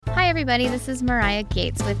everybody. This is Mariah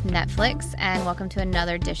Gates with Netflix, and welcome to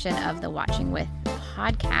another edition of the Watching With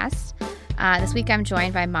podcast. This week I'm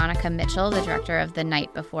joined by Monica Mitchell, the director of The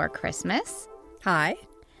Night Before Christmas. Hi.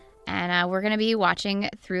 And we're going to be watching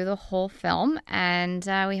through the whole film, and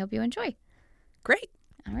we hope you enjoy. Great.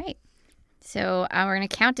 All right. So we're going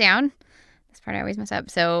to count down. This part I always mess up.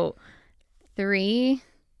 So 3,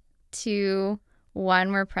 2,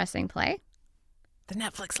 1, we're pressing play. The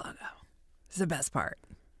Netflix logo is the best part.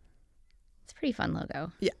 It's a pretty fun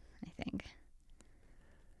logo. Yeah. I think.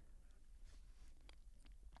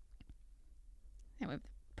 And we have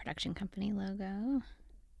production company logo.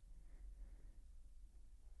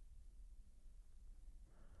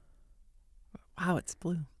 Wow, it's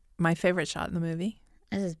blue. My favorite shot in the movie.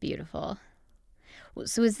 This is beautiful.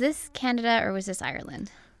 So is this Canada or was this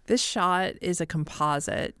Ireland? This shot is a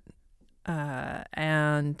composite,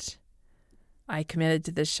 and I committed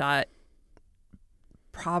to this shot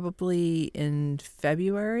probably in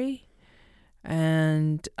February,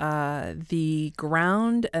 and the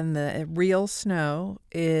ground and the real snow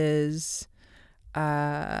is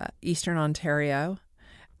Eastern Ontario,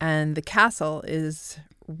 and the castle is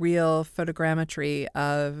real photogrammetry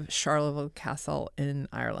of Charleville Castle in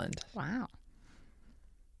Ireland. Wow.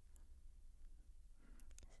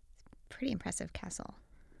 Pretty impressive castle.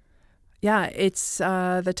 Yeah, it's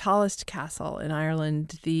the tallest castle in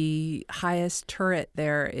Ireland. The highest turret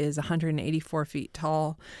there is 184 feet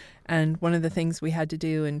tall. And one of the things we had to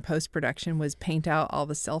do in post-production was paint out all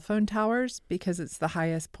the cell phone towers because it's the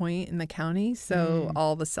highest point in the county. So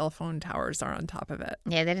all the cell phone towers are on top of it.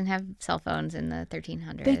 Yeah, they didn't have cell phones in the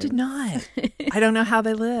 1300s. They did not. I don't know how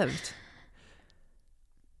they lived.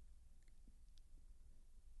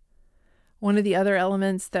 One of the other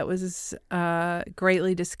elements that was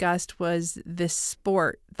greatly discussed was this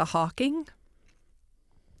sport, the hawking,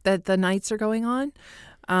 that the knights are going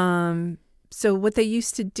on. So what they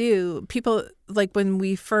used to do, people, like when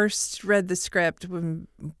we first read the script,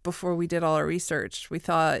 before we did all our research, we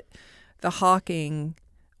thought the hawking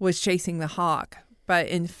was chasing the hawk. But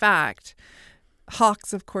in fact,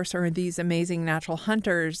 hawks, of course, are these amazing natural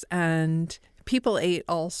hunters, and people ate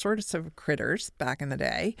all sorts of critters back in the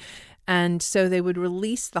day. And so they would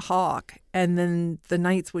release the hawk, and then the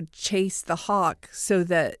knights would chase the hawk so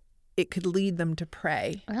that it could lead them to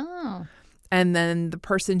prey. Oh. And then the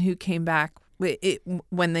person who came back,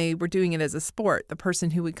 when they were doing it as a sport, the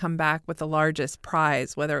person who would come back with the largest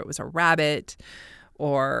prize, whether it was a rabbit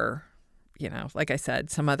or, like I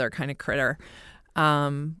said, some other kind of critter,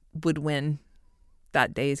 would win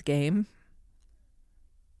that day's game.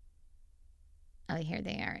 Oh, here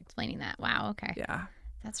they are explaining that. Wow, okay. Yeah.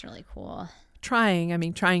 That's really cool. Trying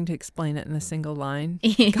to explain it in a single line.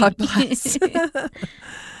 God bless.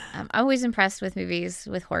 I'm always impressed with movies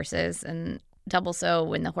with horses, and double so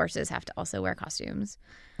when the horses have to also wear costumes.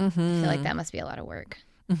 I feel like that must be a lot of work.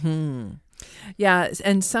 Mm-hmm. Yeah,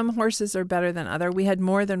 and some horses are better than other. We had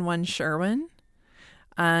more than one Sherwin,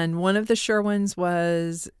 and one of the Sherwins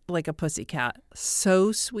was like a pussycat.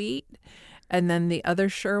 So sweet. And then the other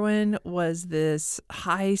Sherwin was this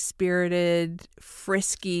high-spirited,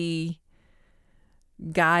 frisky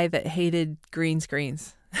guy that hated green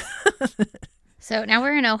screens. So now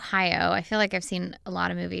we're in Ohio. I feel like I've seen a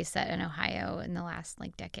lot of movies set in Ohio in the last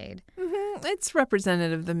decade. Mm-hmm. It's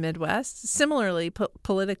representative of the Midwest. Similarly,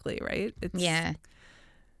 politically, right? Yeah.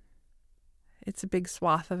 It's a big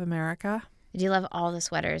swath of America. I do love all the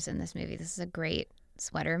sweaters in this movie. This is a great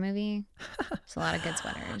sweater movie. There's a lot of good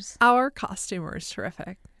sweaters. Our costumer is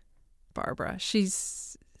terrific, Barbara.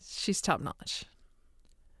 She's top notch.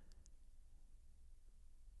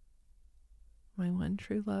 My one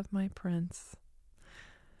true love, my prince.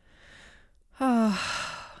 Yeah,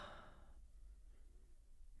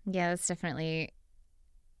 that's definitely,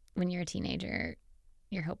 when you're a teenager,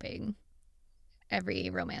 you're hoping every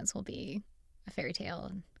romance will be a fairy tale.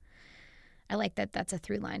 And I like that that's a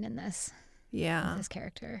through line in this. Yeah. This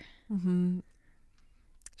character. Mm-hmm.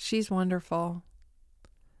 She's wonderful.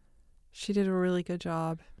 She did a really good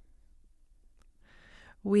job.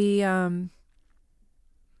 We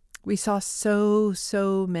saw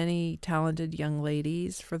so many talented young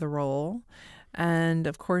ladies for the role. And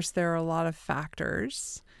of course, there are a lot of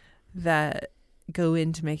factors that go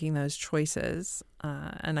into making those choices.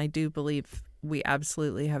 And I do believe we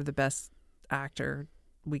absolutely have the best actor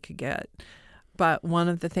we could get. But one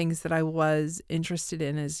of the things that I was interested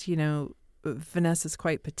in is, Vanessa's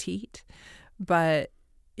quite petite, but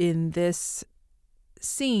in this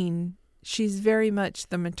scene, she's very much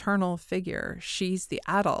the maternal figure. She's the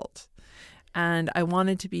adult. And I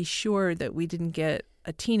wanted to be sure that we didn't get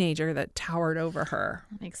a teenager that towered over her.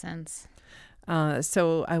 That makes sense.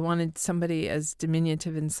 So I wanted somebody as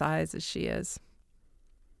diminutive in size as she is.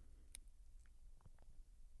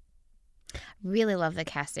 Really love the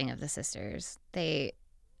casting of the sisters. They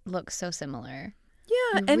look so similar.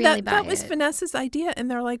 Yeah, You and really that buy was it. Vanessa's idea, and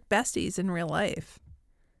they're like besties in real life.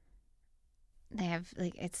 They have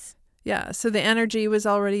like it's Yeah, so the energy was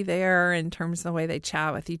already there in terms of the way they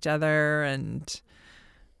chat with each other, and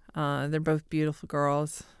they're both beautiful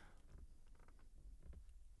girls.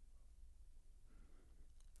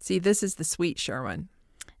 See, this is the sweet Sherwin.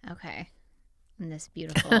 okay. In this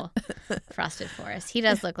beautiful frosted forest. He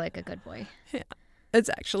does look like a good boy. Yeah, it's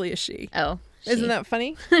actually a she. Oh, Isn't that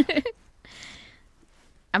funny?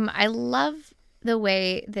 I love the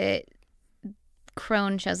way that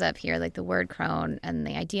crone shows up here, like the word crone and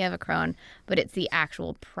the idea of a crone, but it's the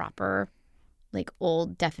actual proper, like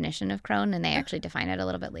old definition of crone, and they actually define it a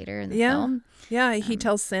little bit later in the film. Yeah, he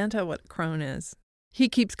tells Santa what a crone is. He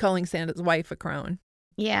keeps calling Santa's wife a crone.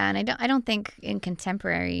 Yeah, and I don't think in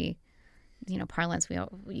contemporary, parlance we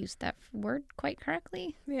use that word quite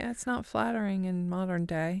correctly. Yeah, it's not flattering in modern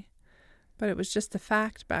day, but it was just a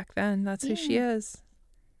fact back then. That's who she is.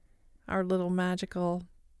 Our little magical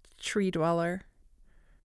tree dweller.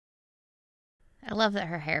 I love that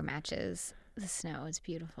her hair matches the snow. It's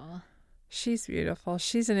beautiful. She's beautiful.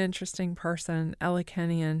 She's an interesting person. Ella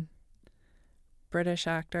Kenyon, British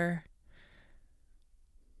actor.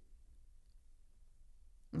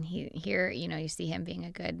 And here, you see him being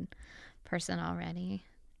a good person already.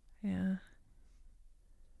 Yeah.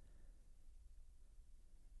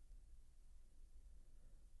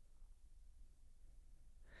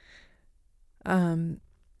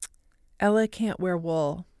 Ella can't wear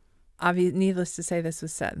wool. Needless to say, this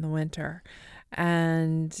was set in the winter.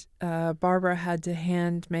 And Barbara had to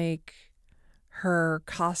hand make her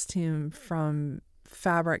costume from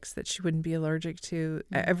fabrics that she wouldn't be allergic to.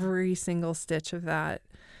 Mm-hmm. Every single stitch of that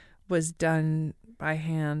was done by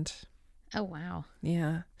hand. Oh, wow.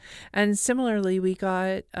 Yeah. And similarly, we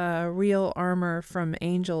got real armor from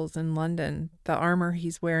Angels in London. The armor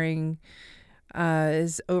he's wearing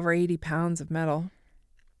is over 80 pounds of metal.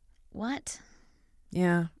 What?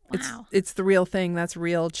 Yeah. Wow. It's the real thing. That's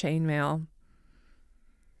real chainmail.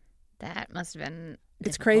 That must have been difficult.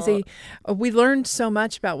 It's crazy. We learned so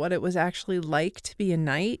much about what it was actually like to be a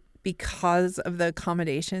knight because of the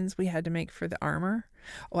accommodations we had to make for the armor.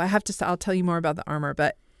 Oh, I'll tell you more about the armor,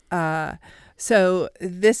 but so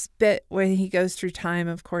this bit when he goes through time,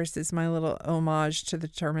 of course, is my little homage to the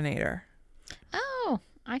Terminator. Oh,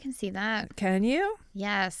 I can see that. Can you?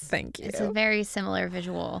 Yes. Thank you. It's a very similar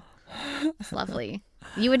visual. It's lovely.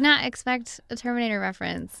 You would not expect a Terminator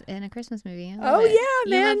reference in a Christmas movie. Oh yeah,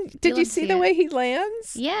 man! Did you see the way he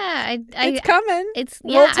lands? Yeah, it's coming.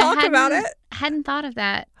 We'll talk about it. I hadn't thought of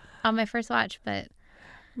that on my first watch, but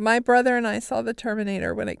my brother and I saw the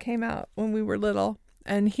Terminator when it came out when we were little,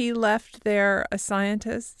 and he left there a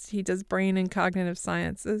scientist. He does brain and cognitive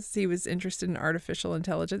sciences. He was interested in artificial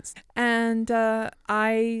intelligence, and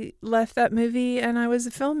I left that movie, and I was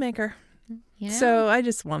a filmmaker. So I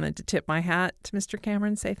just wanted to tip my hat to Mr.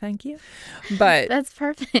 Cameron, say thank you. But that's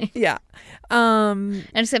perfect. Yeah.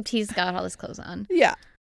 Except he's got all his clothes on. Yeah.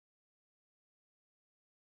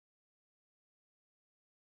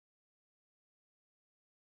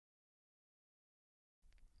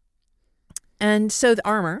 And so the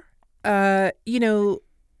armor,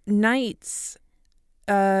 knights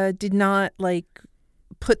did not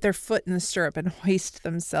put their foot in the stirrup and hoist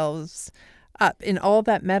themselves up. In all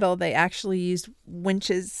that metal, they actually used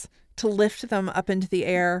winches to lift them up into the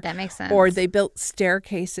air. That makes sense. Or they built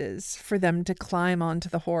staircases for them to climb onto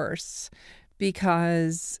the horse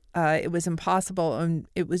because it was impossible, and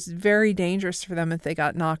it was very dangerous for them if they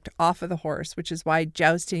got knocked off of the horse, which is why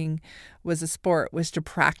jousting was a sport, was to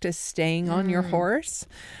practice staying on your horse,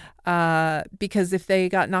 because if they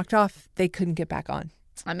got knocked off, they couldn't get back on.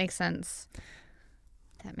 That makes sense.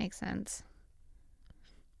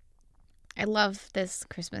 I love this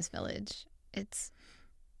Christmas village. It's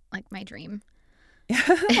like my dream.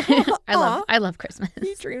 I love Christmas.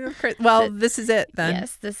 You dream of Christmas. Well, this is it then.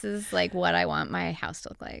 Yes, this is like what I want my house to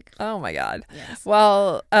look like. Oh my God. Yes.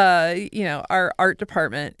 Well, our art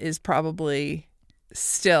department is probably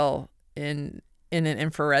still in an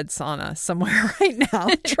infrared sauna somewhere right now,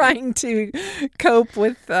 trying to cope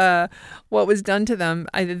with what was done to them.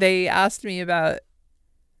 They asked me about,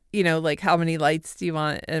 how many lights do you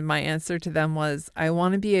want? And my answer to them was, I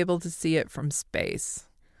want to be able to see it from space.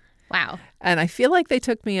 Wow. And I feel like they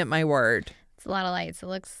took me at my word. It's a lot of lights. It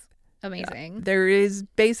looks amazing. Yeah. There is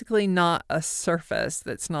basically not a surface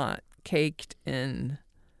that's not caked in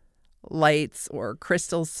lights or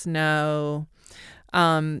crystal snow.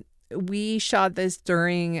 we shot this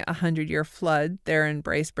during a 100-year flood there in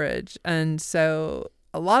Bracebridge. And so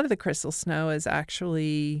a lot of the crystal snow is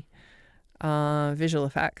actually visual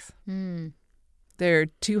effects. Mm. There are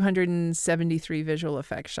 273 visual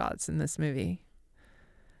effects shots in this movie.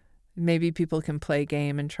 Maybe people can play a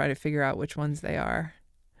game and try to figure out which ones they are.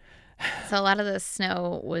 So a lot of the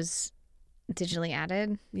snow was digitally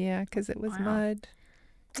added? Yeah, because it was Wow. mud.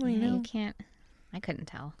 Yeah, You know. you can't. I couldn't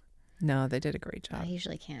tell. No, they did a great I job.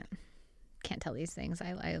 usually can't tell these things.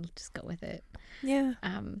 I just go with it. Yeah,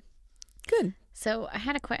 Um, good. so I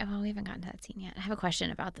had a question. Well, we haven't gotten to that scene yet. I have a question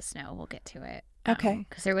about the snow. We'll get to it. Okay.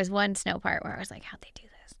 Because there was one snow part where I was like, how'd they do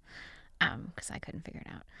this? Because I couldn't figure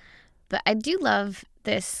it out. But I do love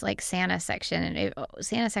this like Santa section, and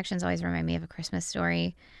Santa sections always remind me of A Christmas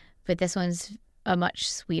Story, but this one's a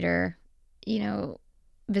much sweeter,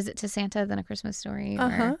 visit to Santa than A Christmas Story.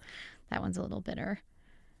 Uh-huh. That one's a little bitter.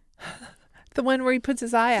 The one where he puts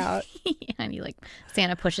his eye out. And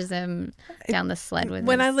Santa pushes him down the sled with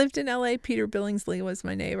When his... I lived in LA, Peter Billingsley was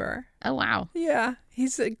my neighbor. Oh, wow. Yeah,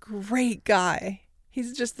 he's a great guy.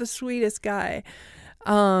 He's just the sweetest guy.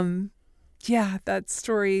 Yeah, that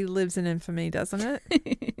story lives in infamy, doesn't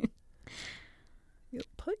it? You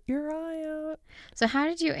put your eye out. So how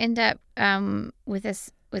did you end up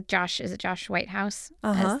with Josh? Is it Josh Whitehouse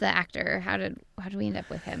Uh-huh. as the actor? How did we end up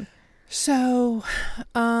with him? So,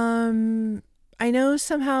 I know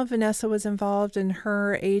somehow Vanessa was involved, and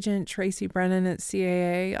her agent, Tracy Brennan at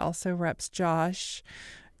CAA, also reps Josh.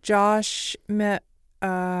 Josh met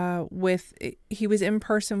he was in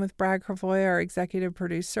person with Brad Cravoy, our executive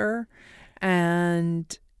producer,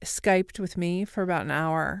 and Skyped with me for about an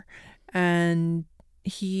hour. And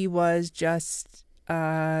he was just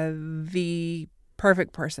the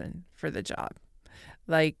perfect person for the job.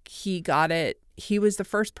 Like, he got it. He was the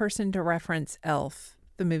first person to reference Elf,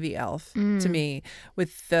 the movie Elf, to me,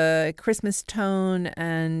 with the Christmas tone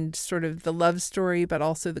and sort of the love story, but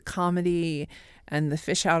also the comedy and the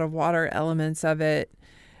fish out of water elements of it.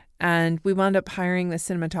 And we wound up hiring the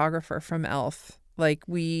cinematographer from Elf. Like,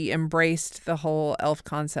 we embraced the whole Elf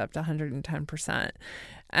concept 110%.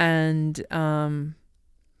 And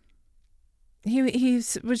he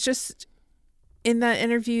was just... In that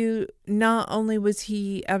interview, not only was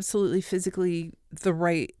he absolutely physically the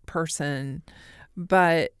right person,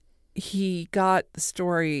 but he got the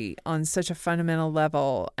story on such a fundamental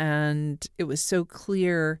level, and it was so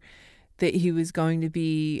clear that he was going to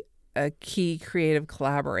be a key creative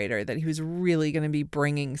collaborator, that he was really going to be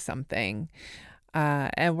bringing something.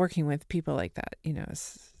 And working with people like that,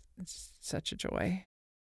 it's such a joy.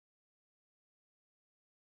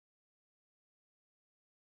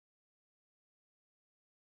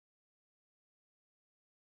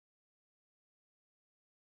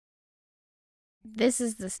 This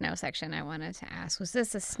is the snow section I wanted to ask. Was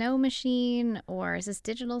this a snow machine or is this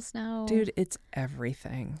digital snow? Dude, it's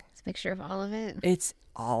everything. It's a mixture of all of it. It's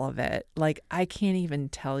all of it. Like, I can't even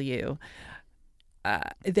tell you.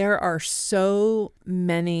 There are so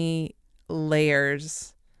many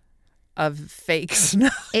layers of fake snow.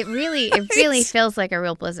 It really feels like a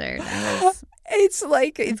real blizzard. It's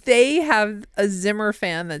like they have a Zimmer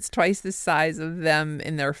fan that's twice the size of them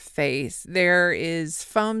in their face. There is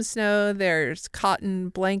foam snow. There's cotton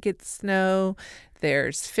blanket snow.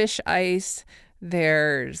 There's fish ice.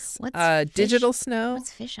 There's digital snow.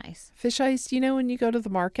 What's fish ice? Fish ice, when you go to the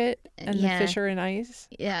market and the fish are in ice?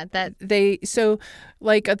 Yeah, so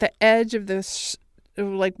like at the edge of this,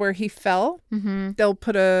 like where he fell, they'll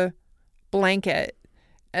put a blanket,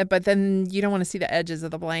 but then you don't want to see the edges of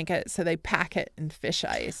the blanket, so they pack it in fish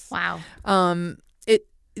ice. Wow.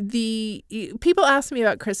 People ask me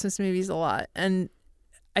about Christmas movies a lot, and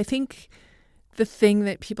I think the thing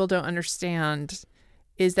that people don't understand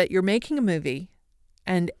is that you're making a movie,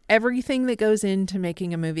 and everything that goes into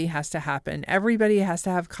making a movie has to happen. Everybody has to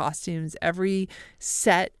have costumes. Every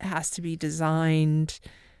set has to be designed.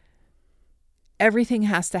 Everything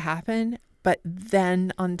has to happen. But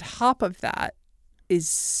then on top of that is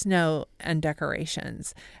snow and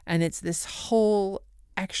decorations. And it's this whole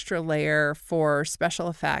extra layer for special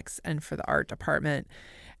effects and for the art department.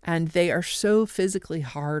 And they are so physically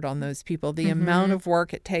hard on those people. The amount of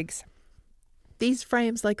work it takes. These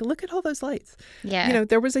frames, like, look at all those lights. Yeah.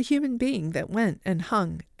 There was a human being that went and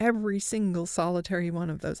hung every single solitary one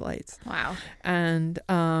of those lights. Wow. And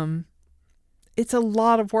it's a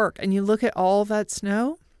lot of work. And you look at all that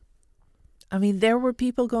snow. I mean, there were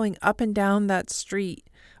people going up and down that street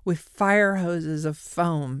with fire hoses of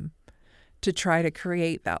foam to try to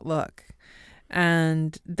create that look.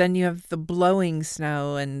 And then you have the blowing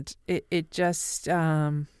snow, and it just,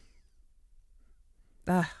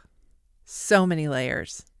 so many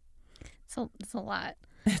layers. It's a lot.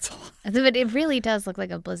 It's a lot. But it really does look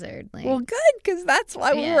like a blizzard. Like, Well, good, because that's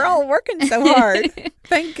why we were Yeah. all working so hard.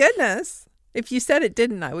 Thank goodness. If you said it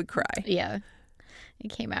didn't, I would cry. yeah, it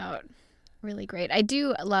came out really great. I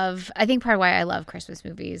think part of why I love Christmas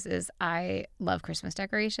movies is I love Christmas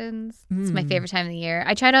decorations. It's my favorite time of the year.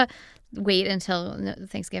 I try to wait until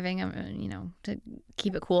Thanksgiving, to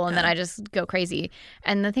keep it cool, and then I just go crazy.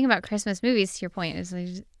 And the thing about Christmas movies, to your point, is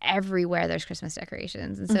there's everywhere there's Christmas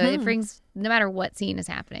decorations, and so it brings, no matter what scene is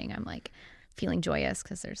happening, I'm like feeling joyous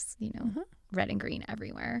because there's red and green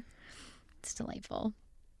everywhere. It's delightful.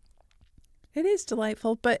 It is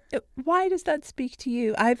delightful, but why does that speak to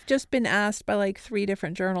you? I've just been asked by like 3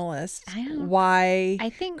 different journalists why I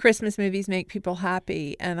think Christmas movies make people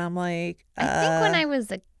happy, and I'm like, I think when I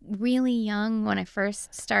was really young, when I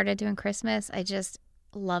first started doing Christmas, I just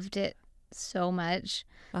loved it so much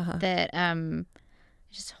that I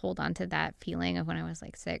just hold on to that feeling of when I was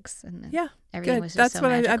like 6, and then everything good. was just That's so what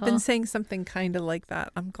magical. I've been saying, something kind of like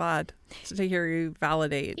that. I'm glad to hear you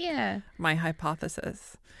validate my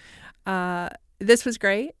hypothesis. This was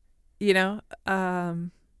great. I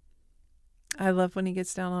love when he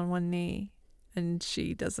gets down on one knee and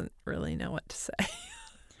she doesn't really know what to say.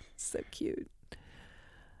 So cute.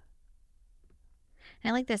 I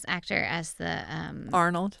like this actor as the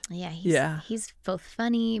Arnold. Yeah, he's both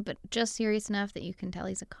funny but just serious enough that you can tell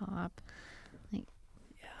he's a cop. Like,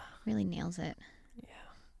 really nails it.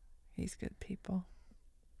 Yeah, he's good people.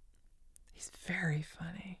 He's very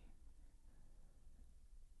funny.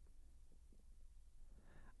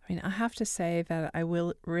 I mean, I have to say that I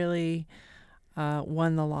will really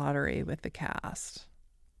won the lottery with the cast.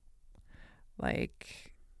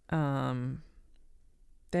 Like, they're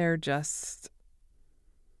just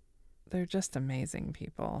amazing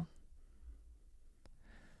people.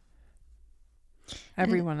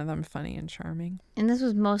 Every one of them funny and charming. And this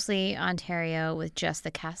was mostly Ontario with just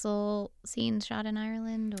the castle scenes shot in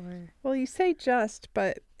Ireland, or? Well, you say just,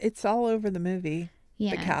 but it's all over the movie.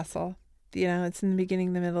 Yeah. The castle. It's in the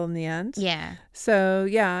beginning, the middle, and the end. Yeah. So,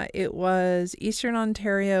 it was Eastern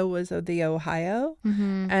Ontario was the Ohio,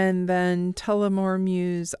 and then Tullamore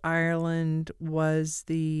Mews, Ireland was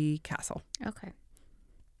the castle. Okay.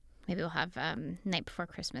 Maybe we'll have night before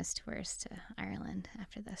Christmas tours to Ireland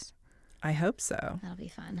after this. I hope so. That'll be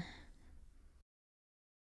fun.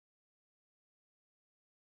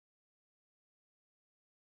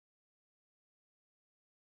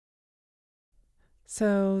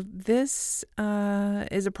 So this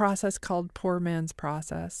is a process called poor man's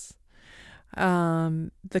process.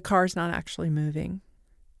 The car's not actually moving.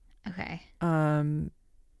 Okay.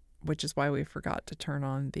 Which is why we forgot to turn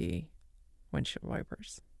on the windshield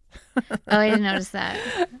wipers. Oh, I didn't notice that.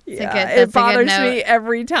 It bothers me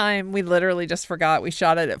every time. We literally just forgot. We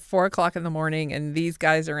shot it at 4:00 in the morning, and these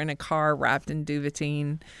guys are in a car wrapped in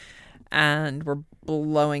duvetine, and we're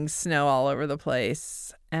blowing snow all over the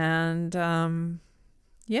place. And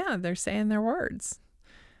they're saying their words,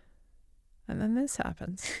 and then this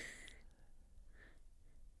happens.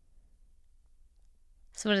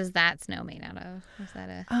 So what is that snow made out of? Is that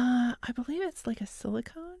a? I believe it's like a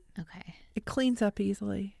silicone. Okay. It cleans up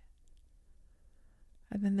easily.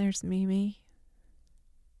 And then there's Mimi,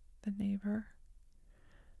 the neighbor.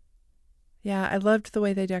 Yeah, I loved the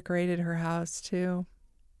way they decorated her house too.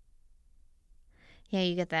 Yeah,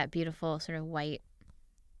 you get that beautiful sort of white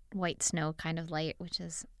snow kind of light, which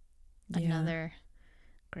is another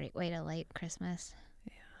great way to light Christmas.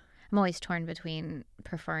 Yeah. I'm always torn between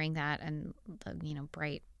preferring that and the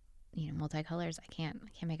bright, multicolors. I can't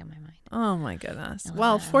make up my mind. Oh my goodness.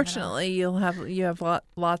 Well, fortunately, you have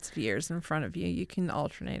lots of years in front of you. You can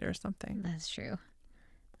alternate or something. That's true.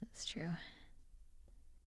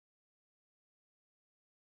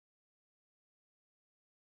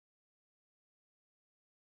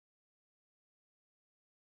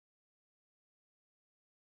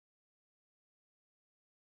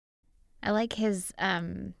 I like his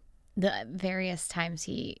the various times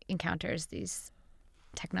he encounters these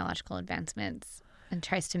technological advancements and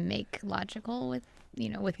tries to make logical with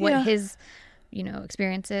what his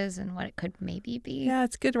experiences and what it could maybe be. Yeah,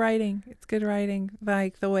 it's good writing.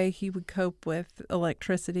 Like the way he would cope with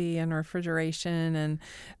electricity and refrigeration. And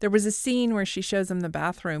there was a scene where she shows him the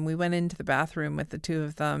bathroom. We went into the bathroom with the two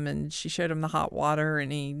of them, and she showed him the hot water,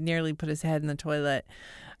 and he nearly put his head in the toilet.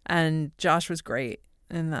 And Josh was great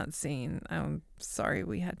in that scene. I'm sorry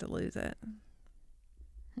we had to lose it.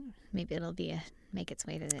 Maybe it'll make its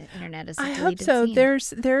way to the internet as a I deleted hope so.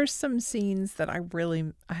 scene. There's some scenes that I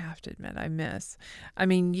have to admit I miss. I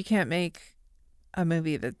mean, you can't make a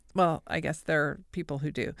movie that, well, I guess there are people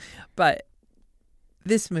who do, but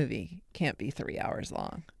this movie can't be 3 hours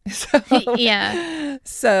long. So, Yeah.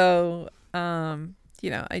 So,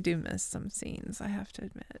 I do miss some scenes, I have to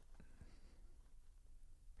admit.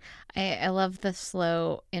 I love the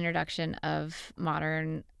slow introduction of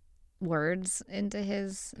modern words into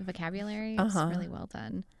his vocabulary. It's really well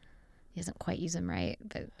done. He doesn't quite use them right,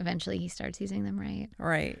 but eventually he starts using them right.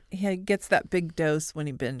 Right. He gets that big dose when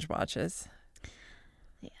he binge watches.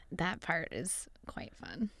 Yeah, that part is quite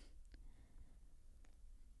fun.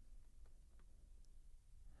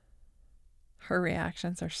 Her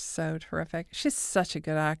reactions are so terrific. She's such a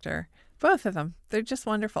good actor. Both of them. They're just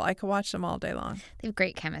wonderful. I could watch them all day long. They have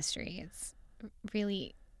great chemistry. It's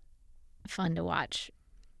really fun to watch,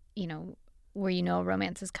 where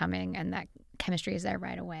romance is coming and that chemistry is there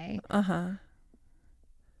right away. Uh-huh.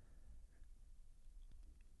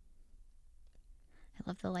 I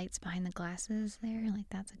love the lights behind the glasses there. Like,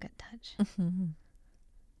 that's a good touch. Mm-hmm.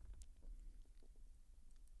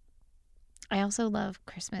 I also love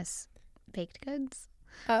Christmas baked goods.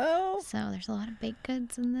 Oh. So there's a lot of baked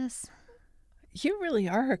goods in this. You really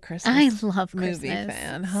are a Christmas I love movie Christmas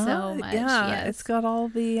fan, huh? so much. Yeah, yes. it's got all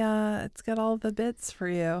the bits for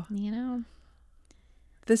you.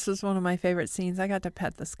 This was one of my favorite scenes. I got to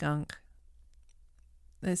pet the skunk.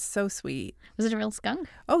 It's so sweet. Was it a real skunk?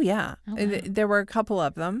 Oh yeah, Oh, wow. There were a couple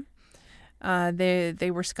of them. They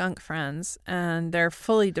were skunk friends, and they're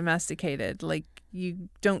fully domesticated. Like, you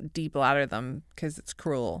don't debladder them because it's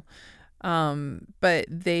cruel. But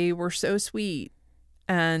they were so sweet.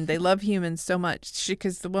 And they love humans so much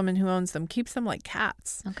because the woman who owns them keeps them like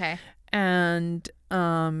cats. Okay. And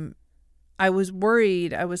I was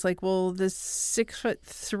worried. I was like, well, this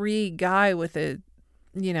 6'3" guy with a,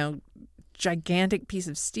 gigantic piece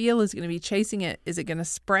of steel is going to be chasing it. Is it going to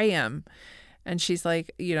spray him? And she's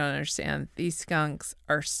like, you don't understand. These skunks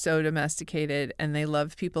are so domesticated and they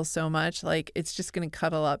love people so much. Like, it's just going to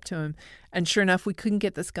cuddle up to him. And sure enough, we couldn't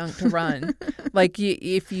get the skunk to run. Like,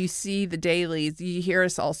 if you see the dailies, you hear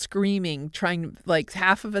us all screaming, like,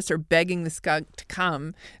 half of us are begging the skunk to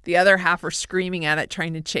come. The other half are screaming at it,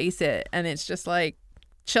 trying to chase it. And it's just like,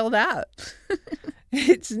 chilled out.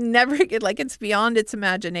 It's never, it's beyond its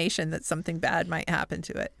imagination that something bad might happen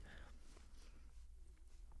to it.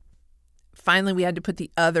 Finally, we had to put the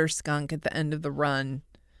other skunk at the end of the run,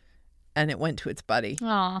 and it went to its buddy.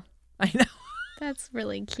 Aw. I know. That's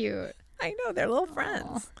really cute. I know. They're little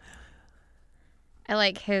friends. I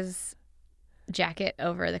like his jacket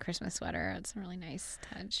over the Christmas sweater. It's a really nice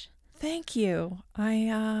touch. Thank you.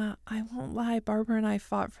 I won't lie. Barbara and I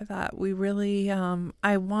fought for that. We really,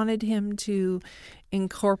 I wanted him to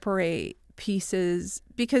incorporate pieces,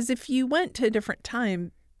 because if you went to a different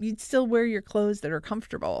time, you'd still wear your clothes that are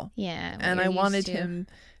comfortable. Yeah. And I wanted him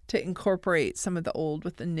to incorporate some of the old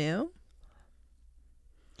with the new.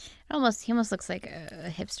 He almost looks like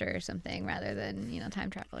a hipster or something rather than, time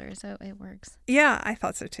traveler. So it works. Yeah, I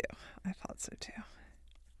thought so too.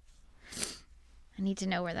 I need to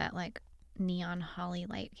know where that neon holly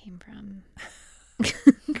light came from.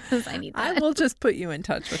 Because I need that. I will just put you in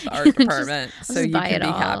touch with the art department so you can be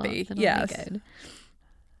happy. Yes. Be good.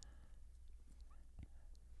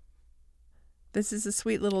 This is a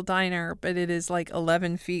sweet little diner, but it is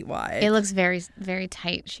 11 feet wide. It looks very, very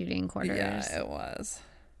tight shooting quarters. Yeah, it was.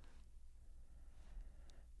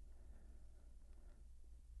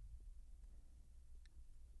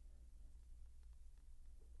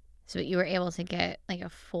 So you were able to get a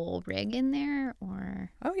full rig in there, or?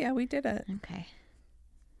 Oh yeah, we did it. Okay.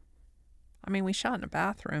 I mean, we shot in a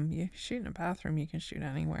bathroom. You shoot in a bathroom, you can shoot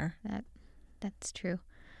anywhere. That's true.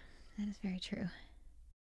 That is very true.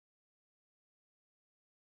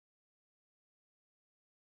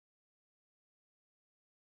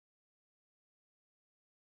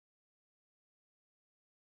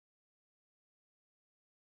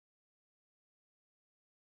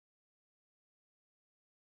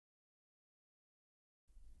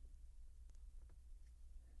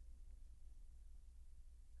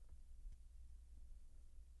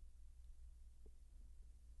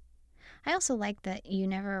 I also like that you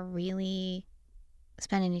never really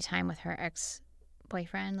spend any time with her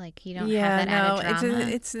ex-boyfriend. You don't have that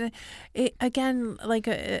added drama. Again,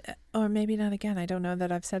 or maybe not again. I don't know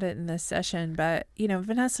that I've said it in this session, but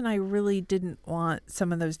Vanessa and I really didn't want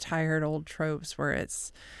some of those tired old tropes where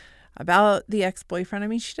it's about the ex-boyfriend. I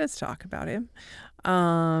mean, she does talk about him,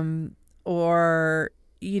 or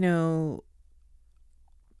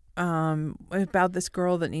about this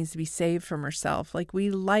girl that needs to be saved from herself.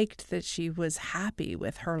 We liked that she was happy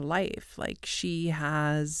with her life. She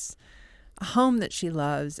has a home that she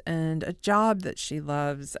loves and a job that she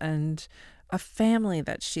loves and a family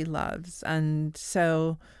that she loves. And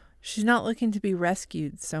so, She's not looking to be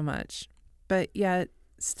rescued so much, but yet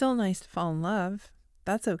still nice to fall in love.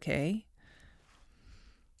 That's okay.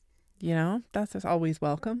 You know, that's always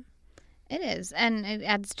welcome. It is. And it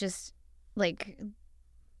adds just like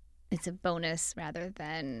it's a bonus rather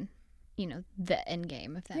than, you know, the end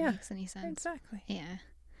game, if that makes any sense. Exactly. Yeah.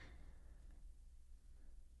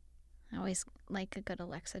 I always like a good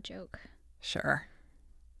Alexa joke. Sure.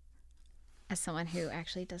 As someone who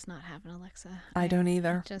actually does not have an Alexa. I don't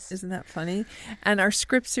either. Isn't that funny? And our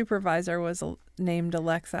script supervisor was named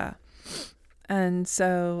Alexa. And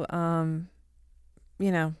so,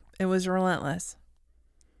 you know, it was relentless.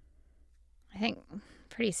 I think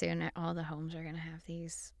pretty soon all the homes are going to have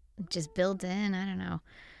these just built in. I don't know.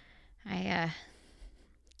 I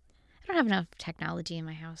don't have enough technology in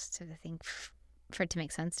my house to think for it to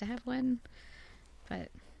make sense to have one. But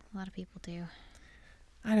a lot of people do.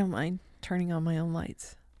 I don't mind turning on my own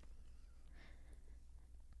lights.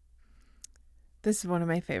 This is one of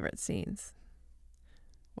my favorite scenes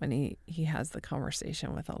when he has the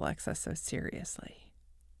conversation with Alexa so seriously,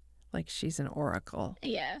 like she's an oracle.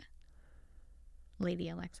 Yeah. Lady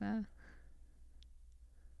Alexa.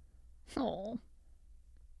 Oh.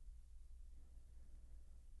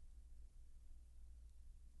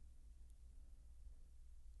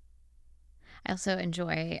 I also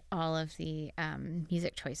enjoy all of the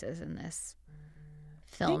music choices in this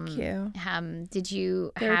film. Thank you. Did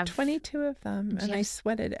you There have are 22 of them, and I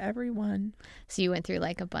sweated every one. So you went through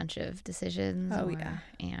like a bunch of decisions? Oh, yeah.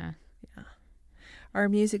 Yeah. Our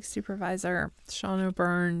music supervisor, Sean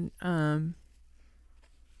O'Byrne,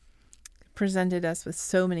 presented us with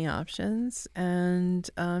so many options, and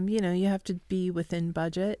you know, you have to be within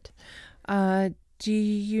budget. Do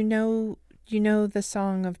you know the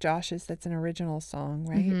song of Josh's that's an original song,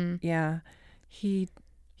 right? Mm-hmm. Yeah. He's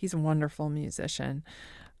a wonderful musician.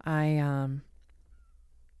 I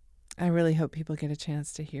really hope people get a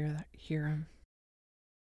chance to hear him.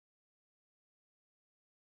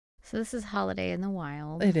 So this is Holiday in the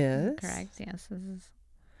Wild. It is. Correct. Yes, this is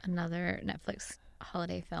another Netflix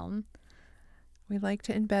holiday film. We like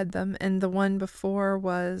to embed them, and the one before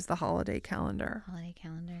was the Holiday Calendar. Holiday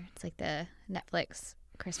Calendar. It's like the Netflix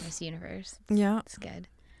Christmas universe. Yeah. It's good.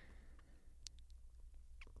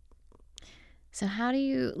 So how do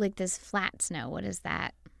you, like this flat snow, what is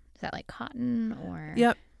that? Is that like cotton or?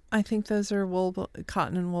 Yep. I think those are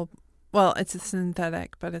cotton and wool. Well, it's a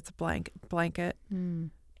synthetic, but it's a blanket.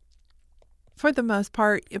 Mm. For the most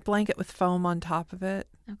part, a blanket with foam on top of it.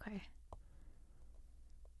 Okay.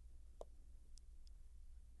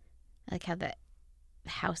 I like how the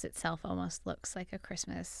house itself almost looks like a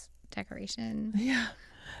Christmas decoration. Yeah.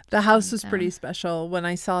 The house was pretty special. When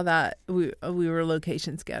I saw that, we were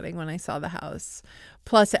location scouting when I saw the house.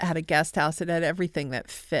 Plus, it had a guest house. It had everything that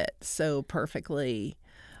fit so perfectly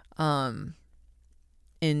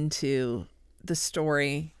into the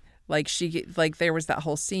story. Like there was that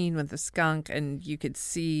whole scene with the skunk, and you could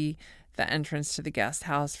see the entrance to the guest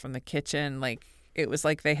house from the kitchen. Like it was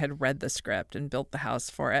like they had read the script and built the house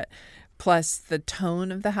for it. Plus, the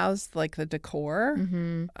tone of the house, like the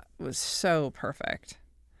decor, was so perfect.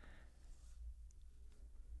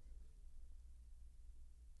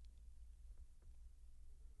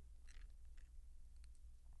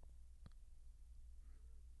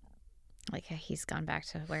 Like he's gone back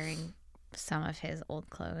to wearing some of his old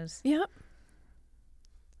clothes. Yep.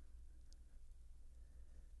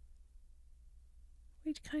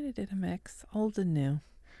 We kind of did a mix, old and new.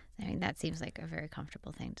 I mean, that seems like a very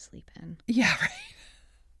comfortable thing to sleep in. Yeah,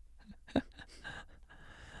 right.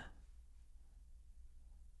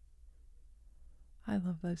 I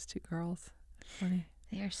love those two girls. Funny.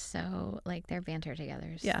 They are so, like, their banter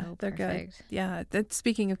together is Yeah, so they're perfect. good. Yeah, that's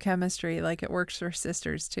speaking of chemistry, like it works for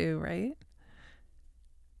sisters too, right?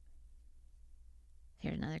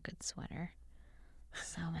 Here's another good sweater.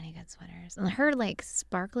 So many good sweaters. And her, like,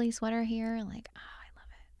 sparkly sweater here, like, oh, I love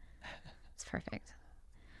it. It's perfect.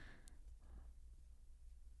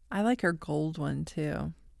 I like her gold one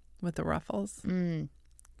too, with the ruffles.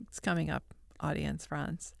 It's coming up, audience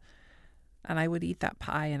friends. And I would eat that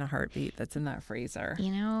pie in a heartbeat that's in that freezer.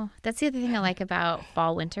 You know, that's the other thing I like about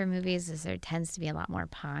fall winter movies is there tends to be a lot more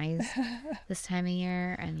pies this time of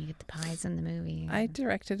year, and you get the pies in the movie. I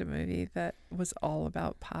directed a movie that was all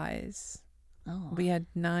about pies. Oh. We had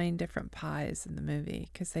 9 different pies in the movie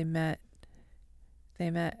because they met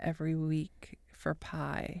every week for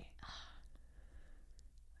pie.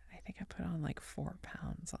 I think I put on like 4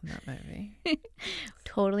 pounds on that movie.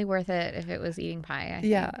 Totally worth it if it was eating pie. I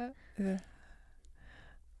think. Yeah.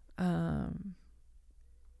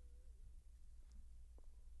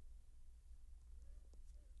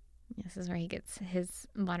 This is where he gets his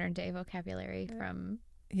modern day vocabulary from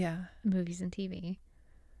Yeah. movies and TV.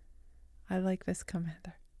 I like this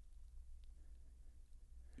commander.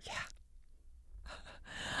 Yeah.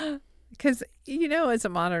 Because, as a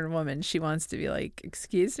modern woman, she wants to be like,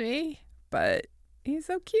 excuse me, but he's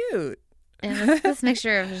so cute. And this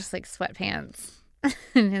mixture of just like sweatpants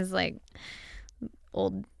and his like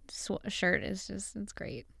old shirt is just, it's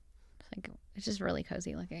great. It's just really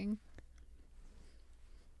cozy looking.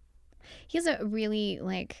 He has a really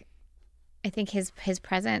I think his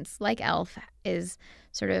presence, like Elf, is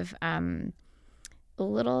sort of a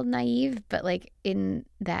little naive, but in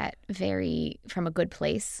that very from a good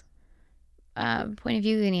place point of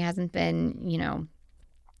view, and he hasn't been,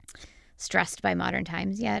 stressed by modern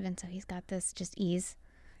times yet, and so he's got this just ease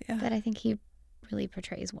that I think he really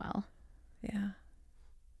portrays well. Yeah.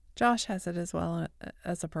 Josh has it as well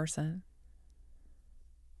as a person.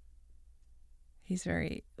 He's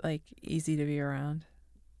very easy to be around.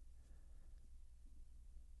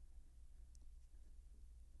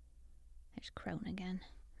 There's Crone again.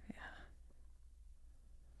 Yeah.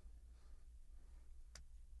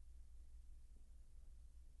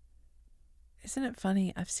 Isn't it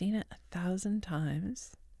funny? I've seen it 1,000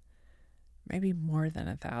 times, maybe more than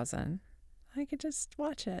 1,000. I could just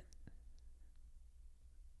watch it.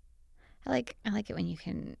 I like it when you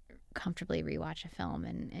can comfortably rewatch a film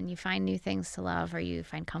and you find new things to love, or you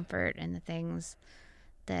find comfort in the things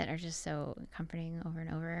that are just so comforting over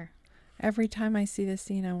and over. Every time I see this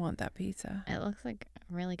scene, I want that pizza. It looks like a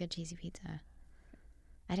really good cheesy pizza.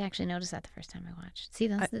 I'd actually noticed that the first time I watched. See,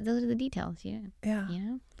 those are the details. Yeah.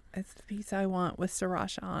 It's the pizza I want with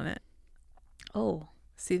sriracha on it. Oh.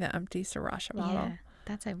 See the empty sriracha bottle? Yeah,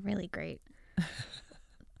 that's a really great.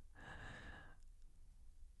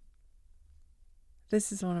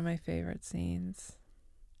 This is one of my favorite scenes.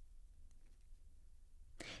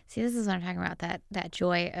 See, this is what I'm talking about, that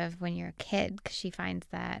joy of when you're a kid, because she finds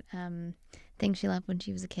that thing she loved when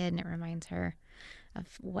she was a kid, and it reminds her of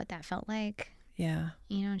what that felt like. Yeah.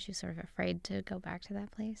 And she was sort of afraid to go back to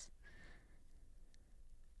that place.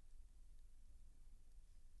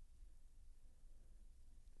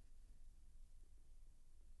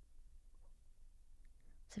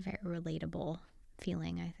 It's a very relatable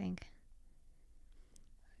feeling, I think.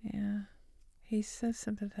 Yeah. He's so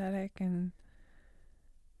sympathetic, and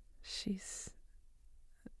she's,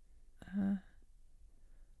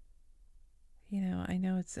 I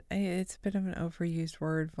know it's a bit of an overused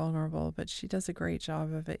word, vulnerable, but she does a great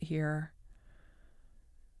job of it here.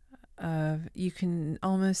 You can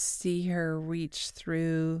almost see her reach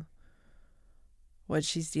through what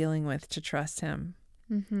she's dealing with to trust him.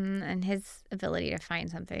 Mm-hmm. And his ability to find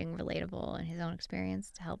something relatable in his own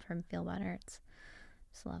experience to help him feel better. It's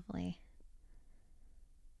lovely.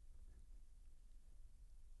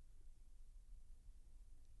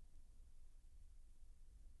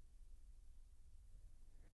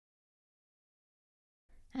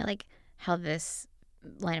 I like how this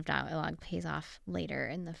line of dialogue pays off later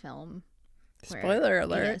in the film. Spoiler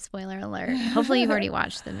alert. Yeah, spoiler alert. Hopefully you've already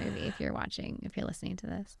watched the movie if you're listening to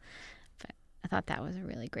this. But I thought that was a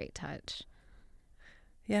really great touch.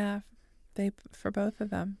 Yeah, for both of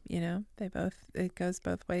them, it goes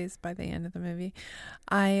both ways by the end of the movie.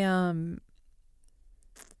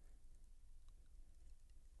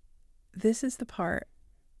 This is the part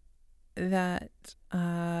that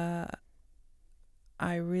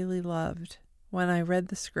I really loved when I read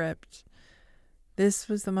the script. This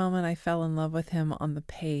was the moment I fell in love with him on the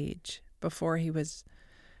page before he was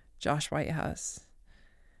Josh Whitehouse.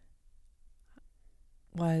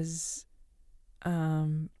 Was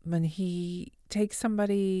when he takes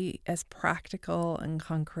somebody as practical and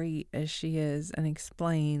concrete as she is and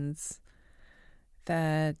explains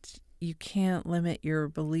that you can't limit your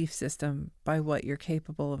belief system by what you're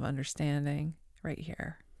capable of understanding right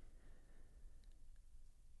here.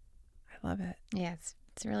 I love it. Yeah,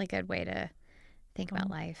 it's a really good way to think about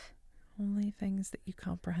life. Only things that you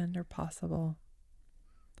comprehend are possible.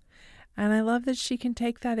 And I love that she can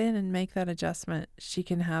take that in and make that adjustment. She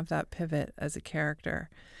can have that pivot as a character.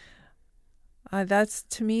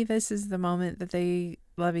 To me, this is the moment that they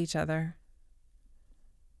love each other.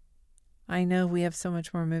 I know we have so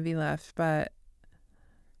much more movie left, but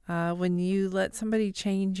when you let somebody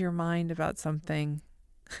change your mind about something.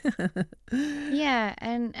 Yeah,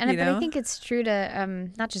 but I think it's true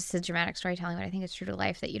to not just to dramatic storytelling, but I think it's true to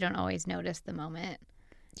life that you don't always notice the moment.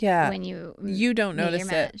 Yeah, when you don't notice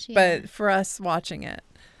it, yeah. But for us watching it,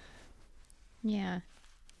 yeah,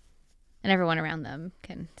 and everyone around them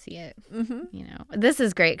can see it. Mm-hmm. This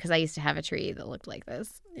is great because I used to have a tree that looked like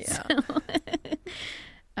this. Yeah.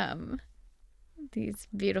 So, these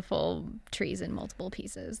beautiful trees in multiple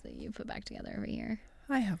pieces that you put back together every year.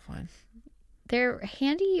 I have one. They're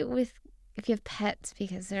handy with if you have pets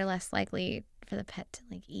because they're less likely for the pet to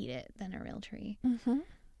like eat it than a real tree. Mm-hmm.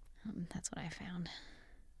 That's what I found.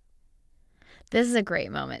 This is a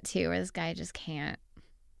great moment too, where this guy just can't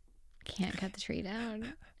cut the tree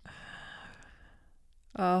down.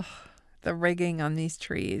 Oh, the rigging on these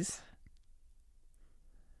trees.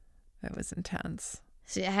 It was intense.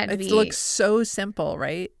 So it had to be. It looks so simple,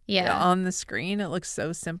 right? Yeah. On the screen, it looks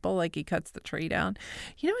so simple, like he cuts the tree down.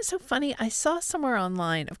 You know what's so funny? I saw somewhere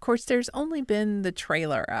online, of course, there's only been the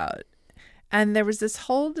trailer out. And there was this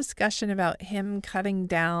whole discussion about him cutting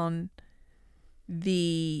down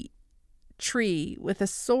the tree with a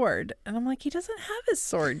sword. And I'm like, he doesn't have his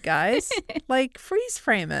sword, guys. Like, freeze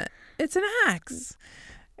frame it. It's an axe.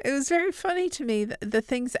 It was very funny to me, the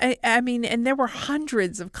things, I mean, and there were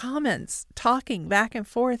hundreds of comments talking back and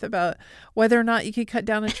forth about whether or not you could cut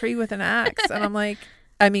down a tree with an axe. And I'm like,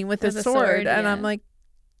 I mean, with a sword. And yeah. I'm like,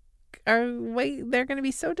 they're going to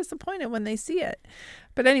be so disappointed when they see it.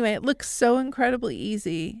 But anyway, it looks so incredibly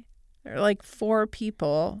easy. There are like 4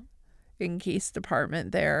 people in Keith's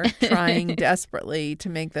department there trying desperately to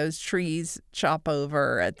make those trees chop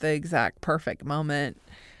over at the exact perfect moment.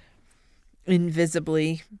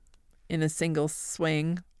 Invisibly in a single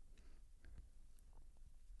swing.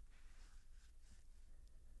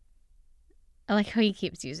 I like how he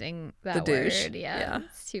keeps using that The douche. word. Yeah,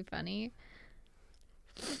 it's too funny.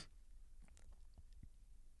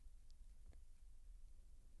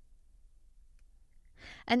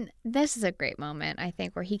 And this is a great moment, I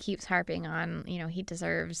think, where he keeps harping on, he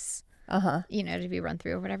deserves, to be run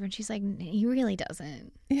through or whatever. And she's like, he really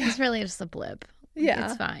doesn't. Yeah. He's really just a blip. Yeah.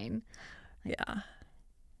 It's fine. Yeah.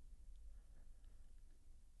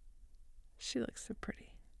 She looks so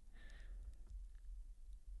pretty.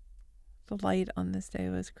 The light on this day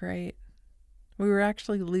was great. We were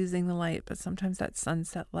actually losing the light, but sometimes that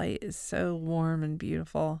sunset light is so warm and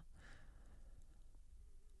beautiful.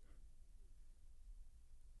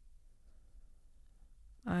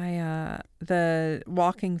 The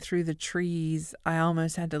walking through the trees, I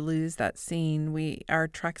almost had to lose that scene. Our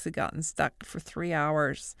trucks had gotten stuck for 3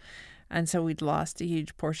 hours, and so we'd lost a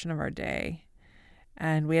huge portion of our day,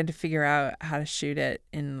 and we had to figure out how to shoot it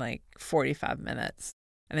in like 45 minutes.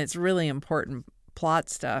 And it's really important plot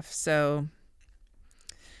stuff. So,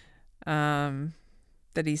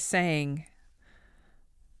 that he's saying,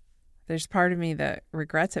 there's part of me that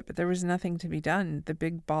regrets it, but there was nothing to be done. The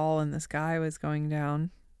big ball in the sky was going down.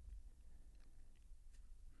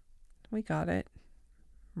 We got it,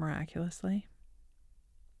 miraculously.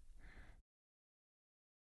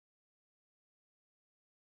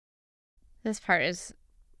 This part is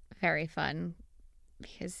very fun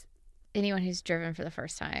because anyone who's driven for the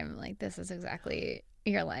first time, like, this is exactly,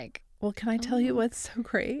 you're like. Well, can I tell you what's so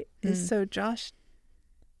great? Is so Josh,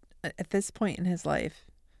 at this point in his life,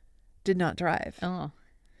 did not drive. Oh.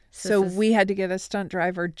 So we had to get a stunt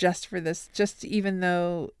driver just for this, just even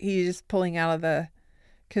though he's just pulling out of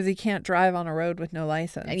because he can't drive on a road with no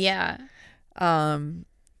license. Yeah. And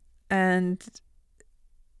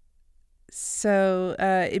so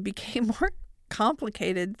it became more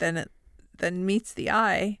complicated than meets the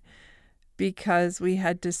eye because we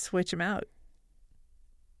had to switch him out.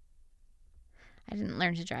 I didn't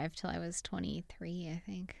learn to drive till I was 23, I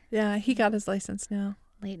think. Yeah, he got his license now.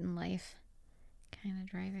 Late in life kind of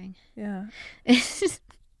driving. Yeah. It's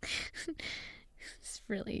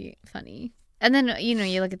really funny. And then,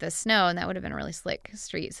 you look at the snow, and that would have been a really slick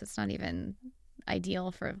street, so it's not even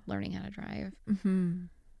ideal for learning how to drive. Mm-hmm.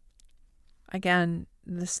 Again,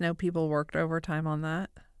 the snow people worked overtime on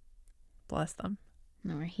that. Bless them.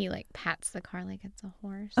 No, where he, pats the car like it's a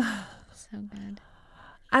horse. So good.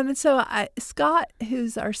 So Scott,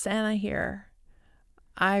 who's our Santa here,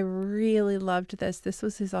 I really loved this. This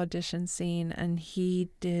was his audition scene, and he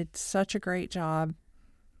did such a great job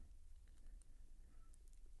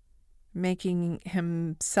making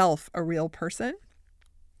himself a real person,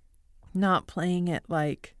 not playing it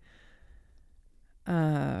like,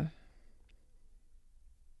 not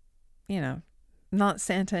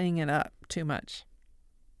Santaing it up too much.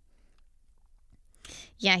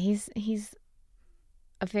 Yeah, he's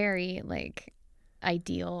a very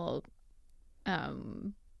ideal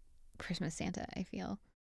Christmas Santa, I feel.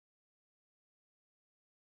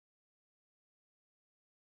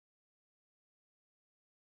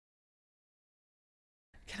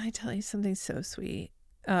 Can I tell you something so sweet?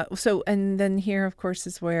 And then here, of course,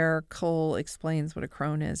 is where Cole explains what a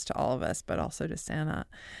crone is to all of us, but also to Santa.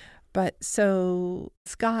 But so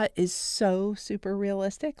Scott is so super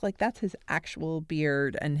realistic. Like that's his actual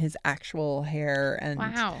beard and his actual hair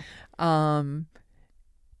Wow.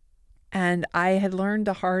 and I had learned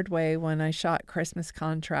the hard way when I shot Christmas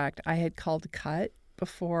Contract. I had called cut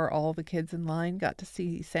before all the kids in line got to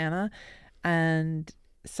see Santa, and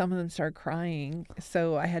some of them started crying.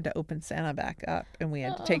 So I had to open Santa back up, and we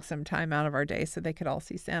had to take some time out of our day so they could all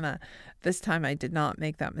see Santa. This time I did not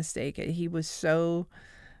make that mistake. He was so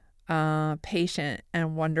patient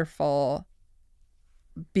and wonderful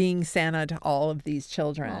being Santa to all of these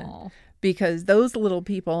children. Aw. Because those little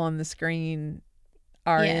people on the screen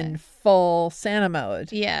are Yeah. in full Santa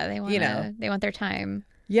mode. Yeah, they want they want their time.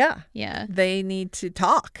 Yeah. Yeah. They need to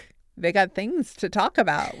talk. They got things to talk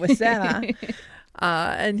about with Santa.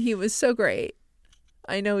 And he was so great.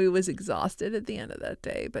 I know he was exhausted at the end of that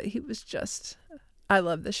day, but he was just, I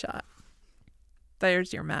love the shot.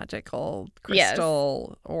 There's your magical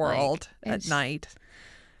crystal world at night.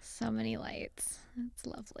 So many lights. It's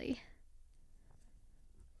lovely.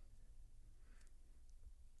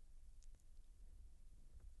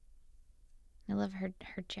 I love her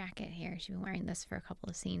jacket here. She's been wearing this for a couple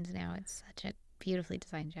of scenes now. It's such a beautifully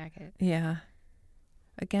designed jacket. Yeah.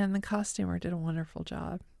 Again, the costumer did a wonderful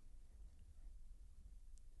job.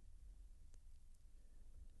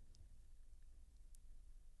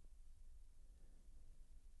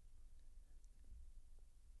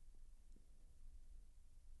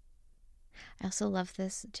 I also love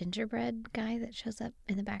this gingerbread guy that shows up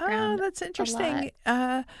in the Oh, background. that's interesting.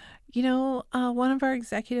 One of our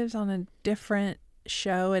executives on a different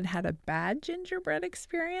show had a bad gingerbread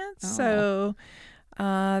experience. So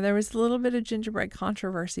there was a little bit of gingerbread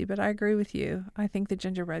controversy, but I agree with you. I think the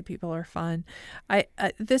gingerbread people are fun.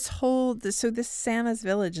 This Santa's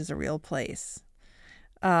Village is a real place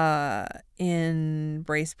in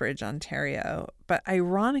Bracebridge, Ontario. But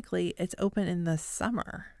ironically, it's open in the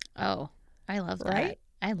summer. Oh, I love that. Right?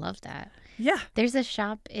 I love that. Yeah. There's a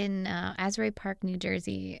shop in Asbury Park, New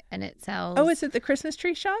Jersey, and it sells... Oh, is it the Christmas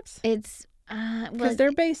tree shops? It's... Because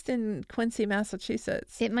they're based in Quincy,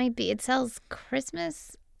 Massachusetts. It might be. It sells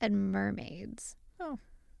Christmas and mermaids. Oh,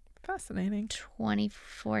 fascinating.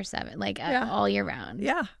 24/7, like Yeah. all year round.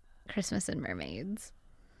 Yeah. Christmas and mermaids.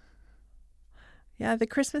 Yeah, the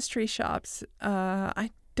Christmas tree shops,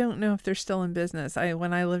 I don't know if they're still in business.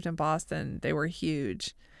 When I lived in Boston, they were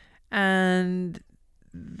huge. And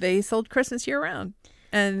they sold Christmas year round.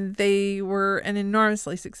 And they were an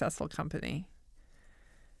enormously successful company.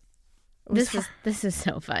 This is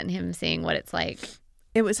so fun, him seeing what it's like.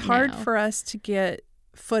 It was hard now. for us to get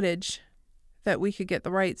footage that we could get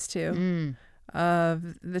the rights to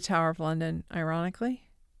of the Tower of London, ironically.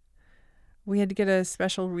 We had to get a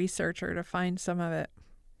special researcher to find some of it.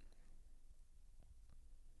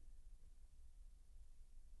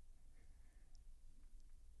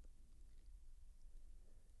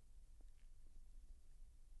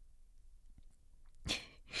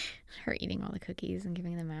 Her eating all the cookies and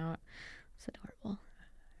giving them out. It's adorable.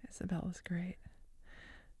 Isabella's great.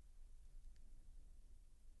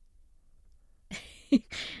 And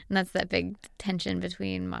that's that big tension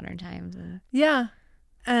between modern times and... Yeah.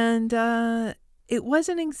 And it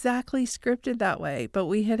wasn't exactly scripted that way, but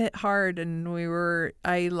we hit it hard and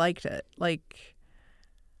I liked it. Like,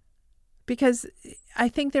 because I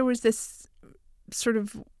think there was this sort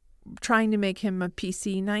of trying to make him a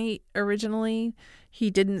PC knight originally. He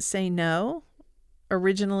didn't say no.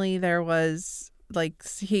 Originally there was like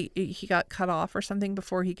he got cut off or something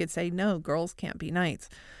before he could say no, girls can't be knights.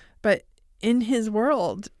 But in his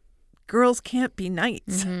world, girls can't be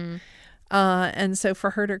knights. Mm-hmm. And so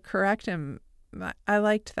for her to correct him, I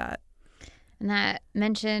liked that. And that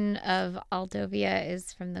mention of Aldovia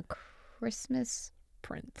is from the Christmas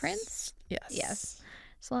Prince? Yes. Yes.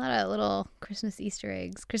 There's a lot of little Christmas Easter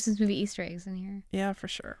eggs, Christmas movie Easter eggs in here. Yeah, for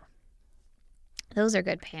sure. Those are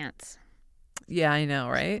good pants. Yeah, I know,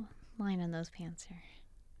 right? Line on those pants are...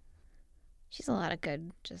 She's a lot of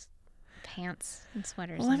good just pants and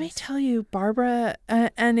sweaters. Well, let me tell you, Barbara,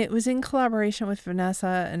 and it was in collaboration with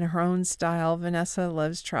Vanessa and her own style. Vanessa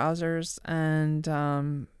loves trousers and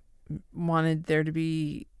wanted there to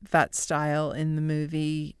be that style in the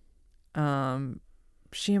movie.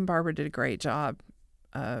 She and Barbara did a great job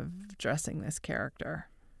of dressing this character.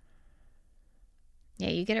 Yeah,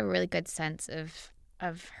 you get a really good sense of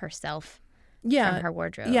herself from her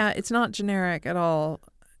wardrobe. Yeah, it's not generic at all.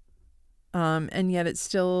 And yet it's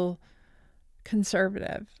still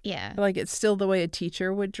conservative. Yeah. Like it's still the way a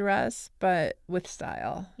teacher would dress, but with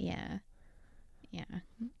style. Yeah. Yeah.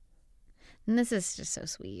 And this is just so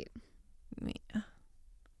sweet. Yeah.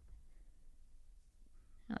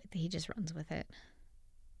 I like that he just runs with it.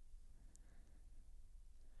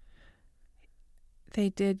 They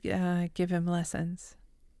did give him lessons.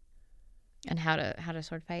 And how to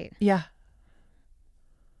sword fight. Yeah.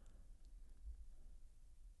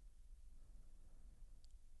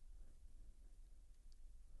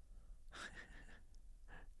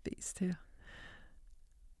 These two.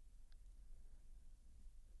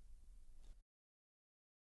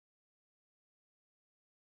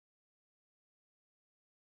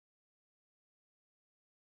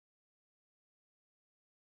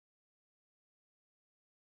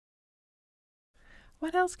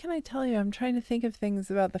 What else can I tell you? I'm trying to think of things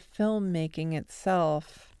about the filmmaking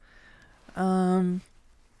itself. I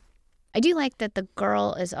do like that the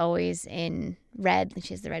girl is always in red.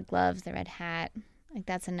 She has the red gloves, the red hat. Like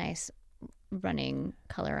that's a nice running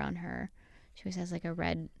color on her. She always has like a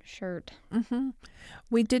red shirt.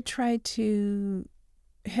 We did try to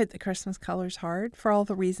hit the Christmas colors hard for all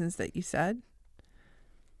the reasons that you said.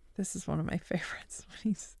 This is one of my favorites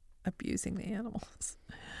when he's abusing the animals.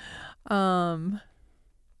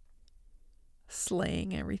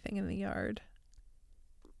 Slaying everything in the yard.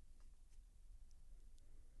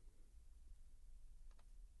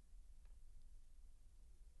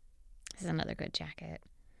 This is another good jacket.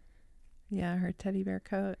 Yeah, her teddy bear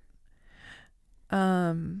coat.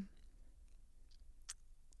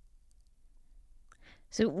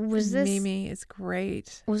 So was this Mimi is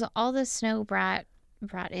great. Was all the snow brought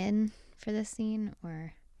in for this scene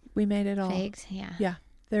or We made it all. faked? Yeah. Yeah.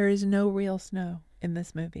 There is no real snow in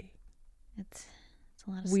this movie. It's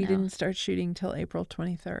a lot of We snow. didn't start shooting till April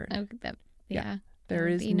 23rd. Oh, yeah. There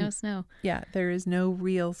is no snow. Yeah, there is no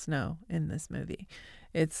real snow in this movie.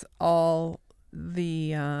 It's all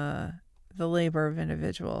the labor of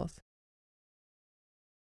individuals.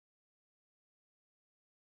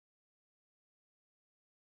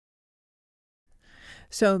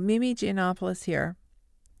 So Mimi Giannopoulos here,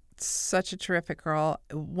 such a terrific girl.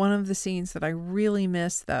 One of the scenes that I really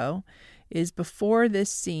miss, though, is before this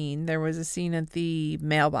scene, there was a scene at the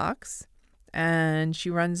mailbox, and she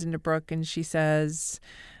runs into Brooke and she says,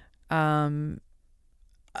 oh,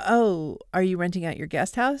 are you renting out your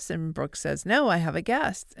guest house? And Brooke says, no, I have a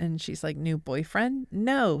guest. And she's like, new boyfriend?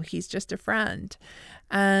 No, he's just a friend.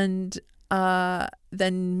 And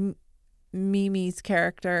then Mimi's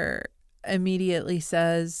character immediately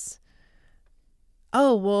says,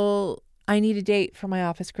 oh, well, I need a date for my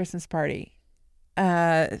office Christmas party.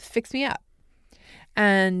 Fix me up.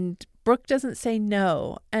 And Brooke doesn't say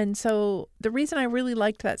no. And so the reason I really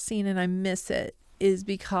liked that scene and I miss it is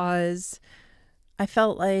because I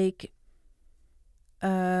felt like,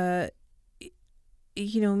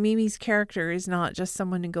 Mimi's character is not just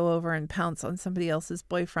someone to go over and pounce on somebody else's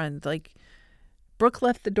boyfriend. Like, Brooke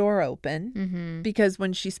left the door open because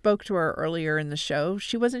when she spoke to her earlier in the show,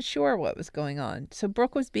 she wasn't sure what was going on. So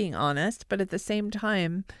Brooke was being honest, but at the same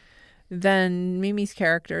time, then Mimi's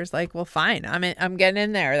character is like, well, fine, I'm getting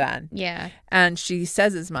in there then. Yeah. And she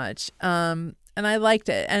says as much. And I liked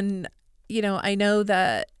it. And, I know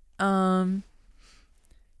that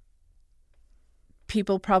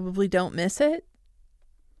people probably don't miss it.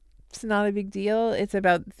 It's not a big deal. It's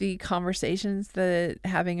about the conversations that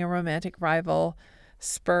having a romantic rival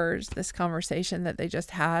spurs this conversation that they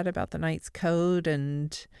just had about the Knight's Code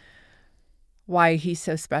and why he's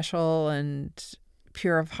so special and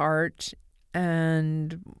pure of heart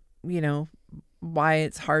and, why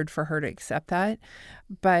it's hard for her to accept that.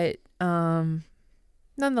 But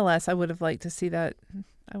nonetheless, I would have liked to see that.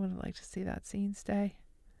 I would have liked to see that scene stay.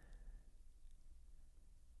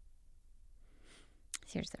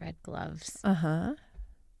 Here's the red gloves. Uh-huh.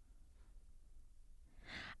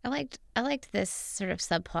 I liked this sort of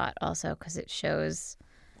subplot also because it shows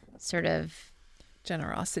sort of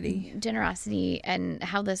Generosity and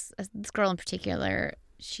how this girl in particular,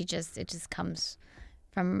 it just comes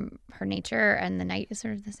from her nature, and the Knight is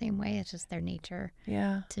sort of the same way. It's just their nature.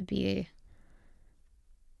 Yeah. To be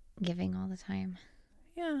giving all the time.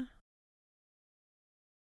 Yeah.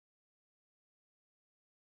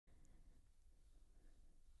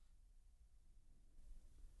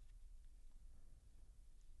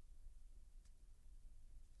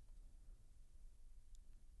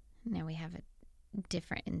 Now we have a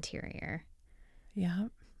different interior. Yeah.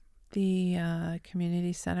 The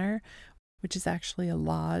community center, which is actually a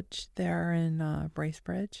lodge there in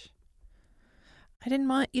Bracebridge. I didn't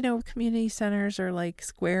want, community centers are like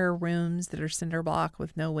square rooms that are cinder block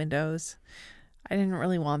with no windows. I didn't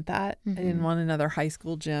really want that. I didn't want another high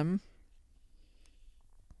school gym.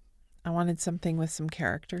 I wanted something with some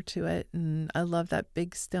character to it. And I love that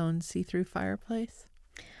big stone see-through fireplace.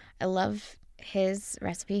 I love his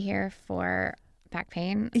recipe here for back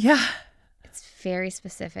pain. Yeah. It's very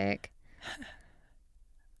specific.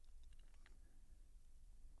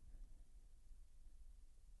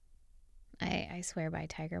 I swear by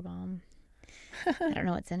Tiger Balm. I don't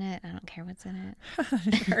know what's in it. I don't care what's in it.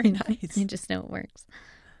 Very nice. I just know it works.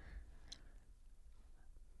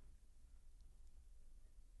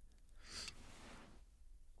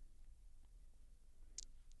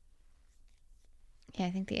 Yeah,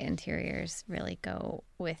 I think the interiors really go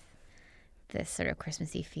with this sort of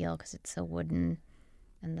Christmassy feel because it's so wooden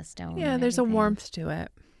and the stone. Yeah, and there's a everything. warmth to it.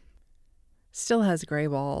 Still has gray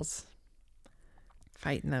walls.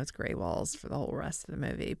 Fighting those gray walls for the whole rest of the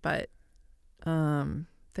movie, but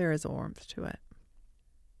there is a warmth to it.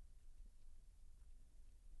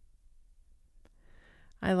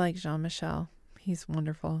 I like Jean-Michel. He's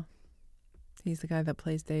wonderful. He's the guy that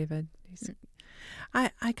plays David.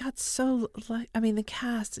 I got so I mean, the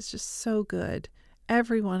cast is just so good.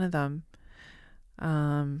 Every one of them.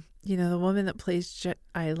 You know, the woman that plays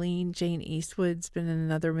Eileen, Jane Eastwood's been in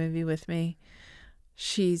another movie with me.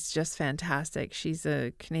 She's just fantastic. She's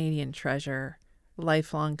a Canadian treasure,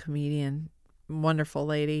 lifelong comedian, wonderful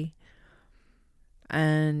lady.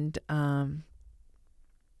 And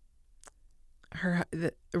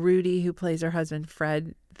Rudy, who plays her husband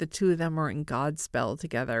Fred, the two of them were in Godspell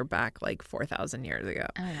together back like 4,000 years ago.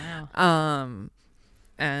 Oh, wow.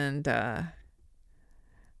 And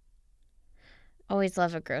always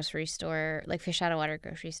love a grocery store, like fish out of water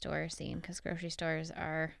grocery store scene, because grocery stores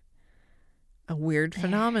are a weird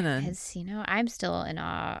phenomenon. You know, I'm still in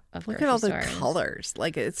awe of Look grocery at all stores. the colors.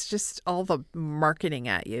 Like, it's just all the marketing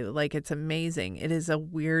at you. Like, it's amazing. It is a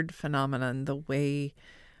weird phenomenon, the way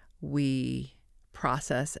we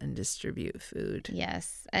process and distribute food.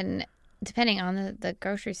 Yes. And depending on the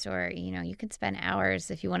grocery store, you know, you could spend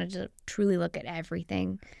hours if you wanted to truly look at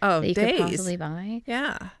everything that you days. could possibly buy.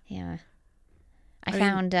 Yeah. Yeah. I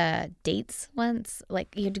found dates once.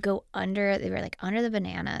 Like, you had to go under. They were like under the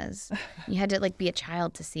bananas. You had to like be a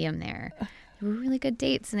child to see them there. They were really good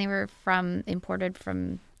dates, and they were imported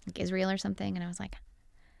from like Israel or something. And I was like,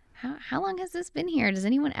 how long has this been here? Does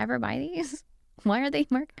anyone ever buy these? Why are they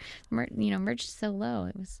merged so low?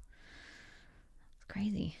 It was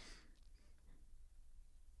crazy.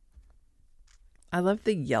 I love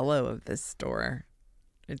the yellow of this store.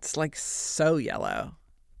 It's like so yellow.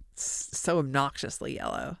 It's so obnoxiously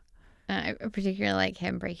yellow. I particularly like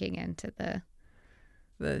him breaking into the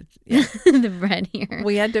yeah. the bread here.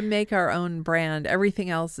 We had to make our own brand. Everything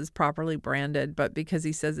else is properly branded, but because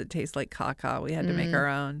he says it tastes like caca, we had to make our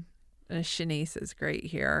own. And Shanice is great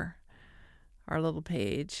here. Our little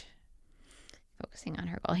page. Focusing on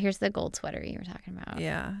her goal. Here's the gold sweater you were talking about.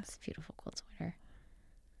 Yeah. It's a beautiful gold sweater.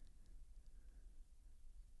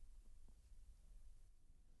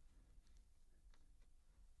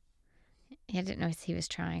 I didn't notice he was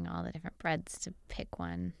trying all the different breads to pick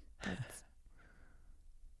one.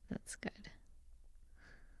 That's good.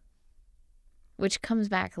 Which comes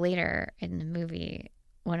back later in the movie.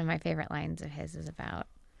 One of my favorite lines of his is about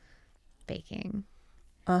baking.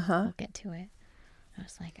 We'll get to it. I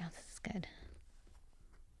was like, oh, this is good.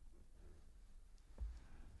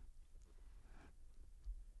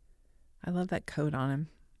 I love that coat on him.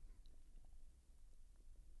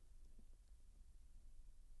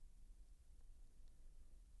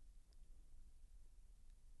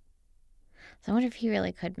 So I wonder if he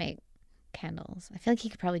really could make candles. I feel like he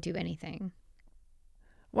could probably do anything.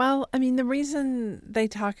 Well, I mean, the reason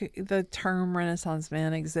the term Renaissance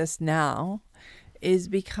man exists now is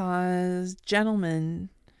because gentlemen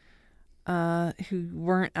who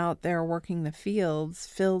weren't out there working the fields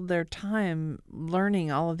filled their time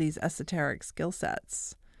learning all of these esoteric skill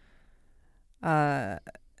sets. That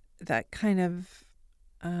kind of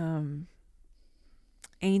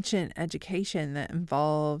ancient education that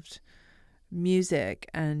involved music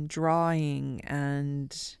and drawing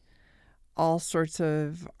and all sorts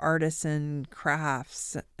of artisan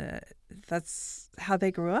crafts. That's how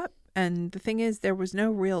they grew up. And the thing is, there was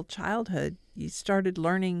no real childhood. You started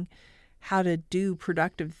learning how to do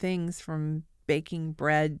productive things, from baking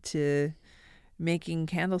bread to making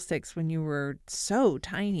candlesticks, when you were so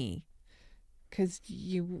tiny. Because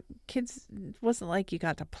kids, it wasn't like you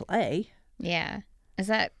got to play. Yeah. Is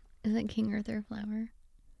that King Arthur flower?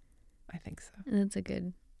 I think so. That's a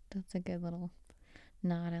good little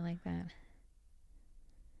nod. I like that.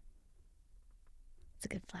 It's a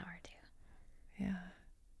good flower too. Yeah.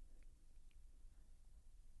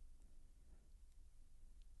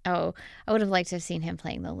 Oh, I would have liked to have seen him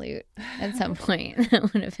playing the lute at some point.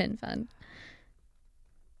 That would have been fun.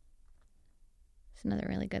 It's another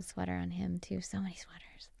really good sweater on him too. So many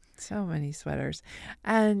sweaters. So many sweaters.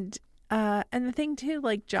 And the thing too,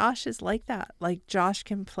 like, Josh is like that. Like, Josh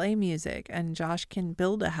can play music and Josh can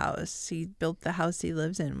build a house. He built the house he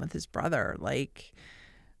lives in with his brother. Like,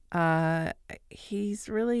 he's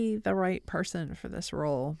really the right person for this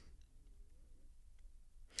role.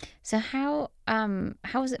 So how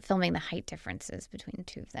was it filming the height differences between the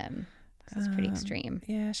two of them? It's pretty extreme.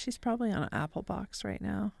 Yeah, she's probably on an Apple box right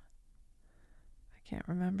now. I can't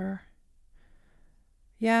remember.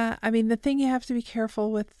 Yeah, I mean, the thing you have to be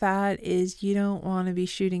careful with that is you don't want to be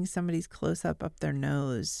shooting somebody's close-up up their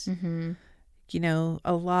nose. Mm-hmm. You know,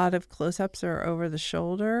 a lot of close-ups are over the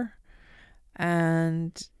shoulder,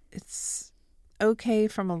 and it's okay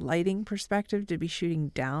from a lighting perspective to be shooting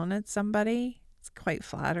down at somebody. It's quite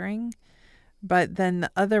flattering. But then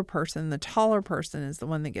the other person, the taller person, is the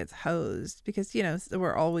one that gets hosed because, you know,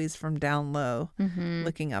 we're always from down low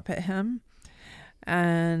looking up at him.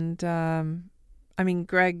 And, I mean,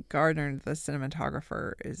 Greg Gardner, the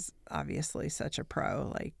cinematographer, is obviously such a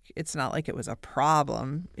pro. Like, it's not like it was a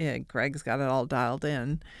problem. Yeah, Greg's got it all dialed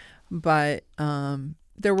in. But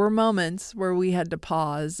there were moments where we had to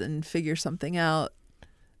pause and figure something out,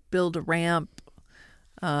 build a ramp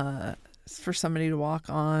for somebody to walk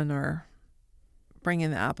on, or bring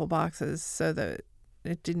in the Apple boxes so that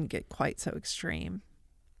it didn't get quite so extreme.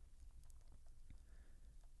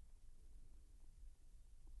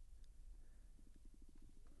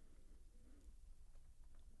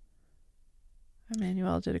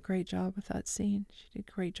 Emmanuelle did a great job with that scene. She did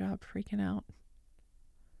a great job freaking out.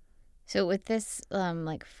 So with this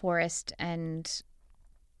like forest and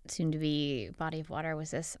soon to be body of water,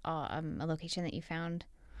 was this a location that you found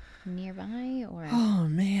nearby, or? Oh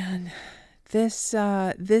man. This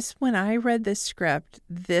when I read this script,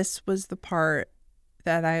 this was the part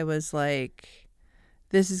that I was like,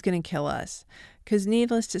 this is going to kill us. Because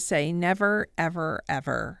needless to say, never, ever,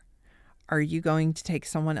 ever are you going to take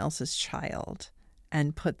someone else's child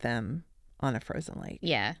and put them on a frozen lake.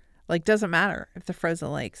 Yeah. Like, doesn't matter if the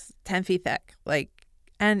frozen lake's 10 feet thick. Like,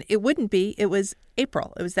 and it wouldn't be. It was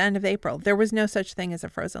April. It was the end of April. There was no such thing as a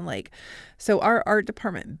frozen lake. So our art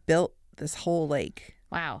department built this whole lake.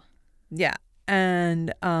 Wow. Yeah.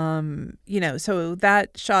 And, you know, so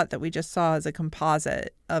that shot that we just saw is a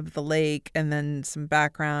composite of the lake and then some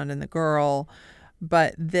background and the girl.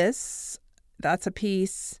 But that's a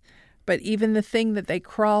piece. But even the thing that they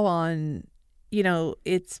crawl on, you know,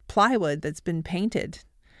 it's plywood that's been painted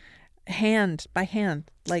hand by hand,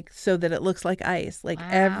 like so that it looks like ice, like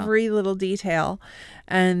every little detail.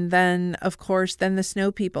 And then, of course, then the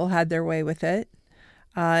snow people had their way with it.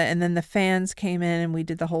 And then the fans came in and we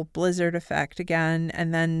did the whole blizzard effect again.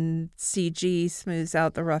 And then CG smooths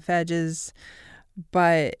out the rough edges.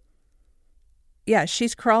 But yeah,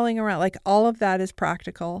 she's crawling around. Like, all of that is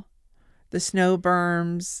practical. The snow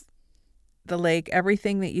berms, the lake,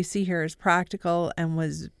 everything that you see here is practical and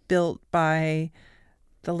was built by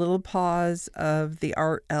the little paws of the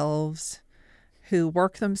art elves who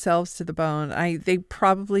work themselves to the bone. They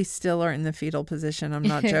probably still are in the fetal position. I'm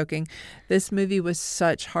not joking. This movie was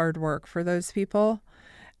such hard work for those people.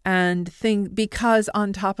 And because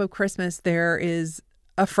on top of Christmas, there is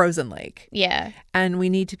a frozen lake. Yeah. And we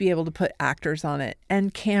need to be able to put actors on it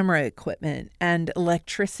and camera equipment and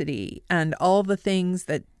electricity and all the things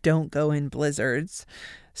that don't go in blizzards.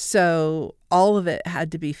 So all of it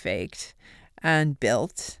had to be faked and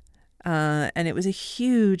built. And it was a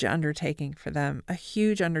huge undertaking for them, a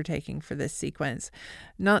huge undertaking for this sequence.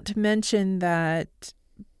 Not to mention that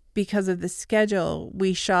because of the schedule,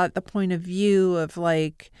 we shot the point of view of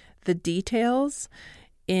like the details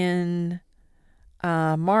in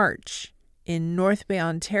March in North Bay,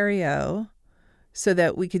 Ontario, so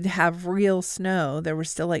that we could have real snow. There was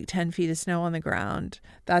still like 10 feet of snow on the ground.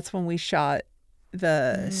 That's when we shot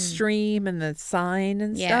the stream and the sign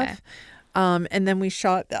and stuff. And then we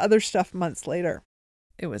shot the other stuff months later.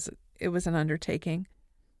 It was an undertaking.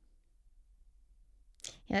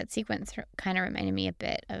 Yeah, that sequence kind of reminded me a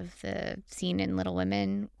bit of the scene in Little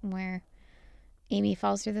Women where Amy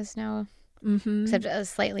falls through the snow. Mm-hmm. Except a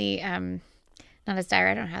slightly, not as dire.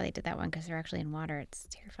 I don't know how they did that one because they're actually in water. It's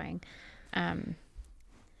terrifying.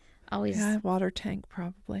 Water tank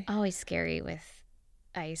probably. Always scary with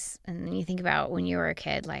ice. And then you think about when you were a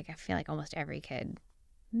kid, like I feel like almost every kid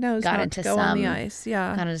knows got not into to go on the ice.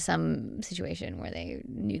 Yeah. Got into some situation where they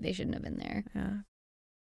knew they shouldn't have been there. Yeah.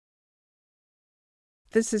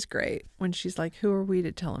 This is great when she's like, who are we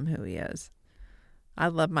to tell him who he is? I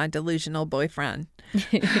love my delusional boyfriend.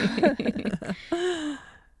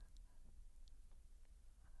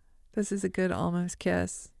 This is a good almost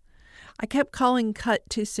kiss. I kept calling cut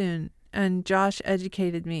too soon, and Josh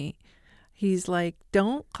educated me. He's like,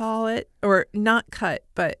 don't call it, or not cut,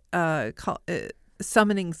 but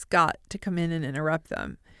summoning Scott to come in and interrupt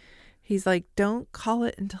them. He's like, don't call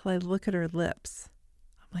it until I look at her lips.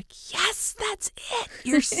 I'm I'm like, yes, that's it.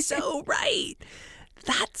 You're so right.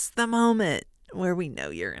 That's the moment where we know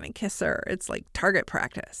you're going to kiss her. It's like target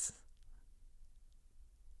practice.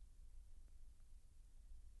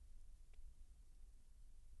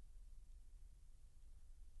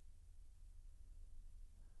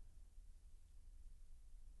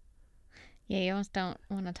 Yeah, you almost don't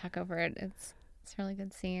want to talk over it. It's a really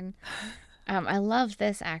good scene. I love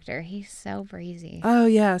this actor. He's so breezy. Oh,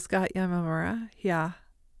 yeah, Scott Yamamura. Yeah.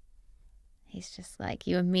 He's just like,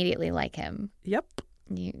 you immediately like him. Yep.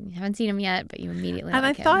 You haven't seen him yet, but you immediately and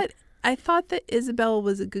like him. I thought that Isabel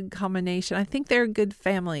was a good combination. I think they're a good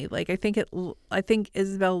family. Like I think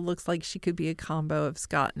Isabel looks like she could be a combo of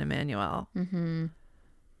Scott and Emmanuel. Mm-hmm.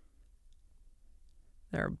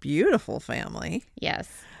 They're a beautiful family. Yes.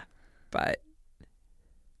 But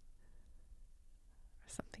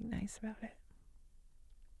there's something nice about it.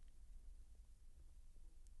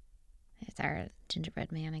 It's our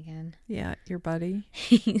gingerbread man again. Yeah, your buddy.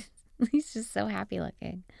 He's just so happy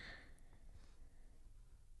looking.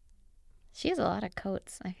 She has a lot of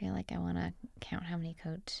coats. I feel like I want to count how many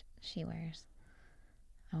coats she wears.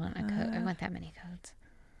 I want a coat. I want that many coats.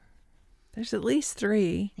 There's at least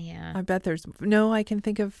 3. Yeah. I bet I can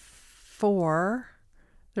think of 4.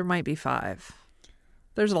 There might be 5.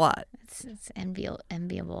 There's a lot. It's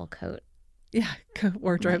enviable coat. Yeah,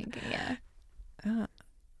 wardrobe. Like, yeah.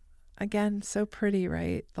 Again, so pretty,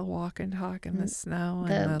 right? The walk and talk in the snow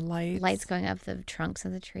and the lights. Lights going up the trunks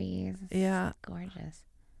of the trees. It's gorgeous.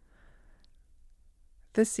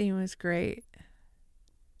 This scene was great.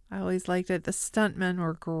 I always liked it. The stuntmen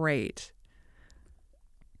were great.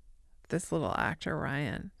 This little actor,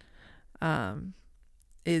 Ryan,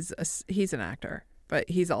 he's an actor, but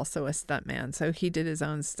he's also a stuntman. So he did his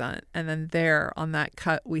own stunt. And then there on that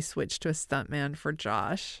cut, we switched to a stuntman for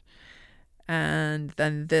Josh. And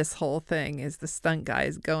then this whole thing is the stunt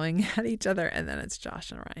guys going at each other. And then it's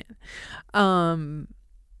Josh and Ryan.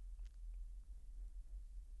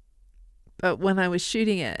 But when I was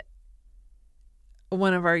shooting it,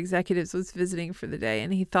 one of our executives was visiting for the day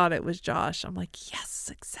and he thought it was Josh. I'm like, yes,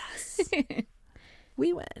 success.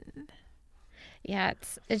 We win. Yeah,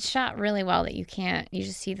 it's shot really well that you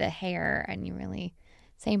just see the hair and you really,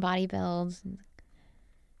 same body builds.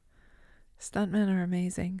 Stuntmen are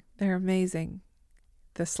amazing. They're amazing.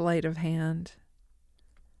 The sleight of hand.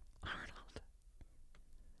 Arnold.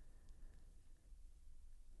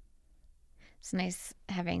 It's nice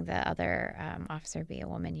having the other officer be a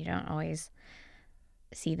woman. You don't always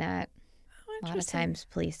see that. A lot of times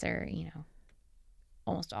police are,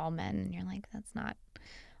 almost all men. And you're like, that's not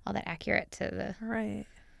all that accurate to the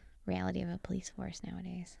reality of a police force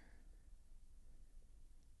nowadays.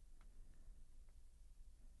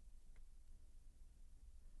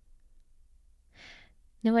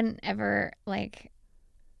 No one ever,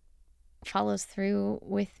 follows through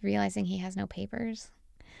with realizing he has no papers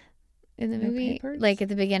in the movie. Papers? Like, at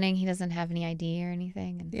the beginning, he doesn't have any ID or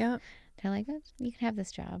anything. And yeah. they're like, oh, you can have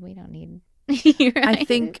this job. We don't need your I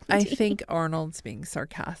think Arnold's being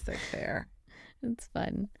sarcastic there. It's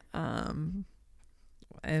fun. And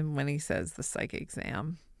when he says the psych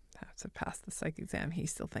exam, have to pass the psych exam, he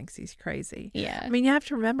still thinks he's crazy. Yeah. I mean, you have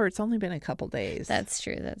to remember, it's only been a couple days. That's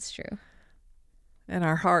true. In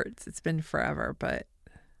our hearts, it's been forever, but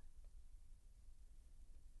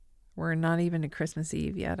we're not even to Christmas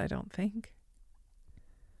Eve yet, I don't think.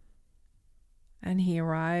 And he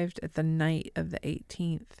arrived at the night of the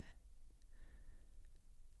 18th.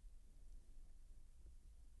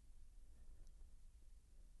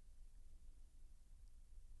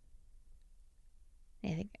 I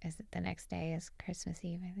think the next day is Christmas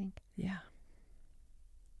Eve, I think. Yeah.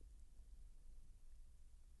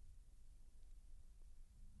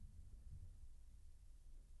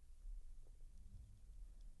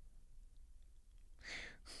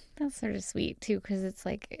 That's sort of sweet, too, because it's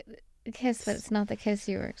like a kiss, but it's not the kiss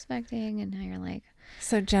you were expecting. And now you're like,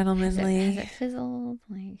 so gentlemanly. Has it fizzled?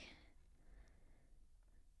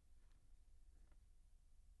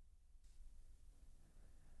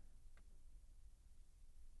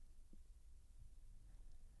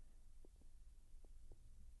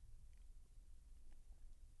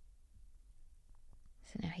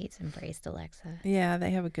 So now he's embraced Alexa. Yeah,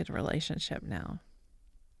 they have a good relationship now.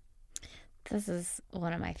 This is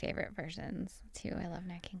one of my favorite versions, too. I love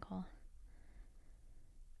Nat King Cole.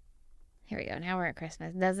 Here we go. Now we're at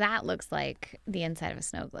Christmas. That looks like the inside of a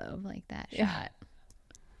snow globe, like that shot.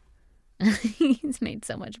 He's made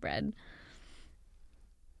so much bread.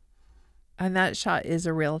 And that shot is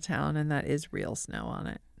a real town, and that is real snow on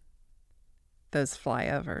it. Those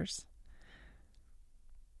flyovers.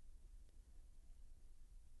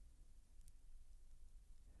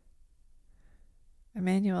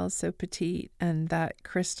 Emmanuel is so petite, and that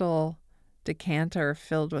crystal decanter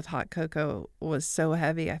filled with hot cocoa was so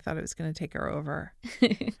heavy, I thought it was going to take her over.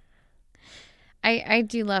 I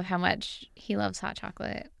do love how much he loves hot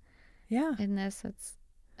chocolate Yeah. in this. It's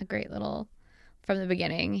a great little, from the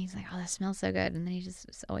beginning, he's like, oh, that smells so good. And then he just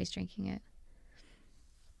is always drinking it.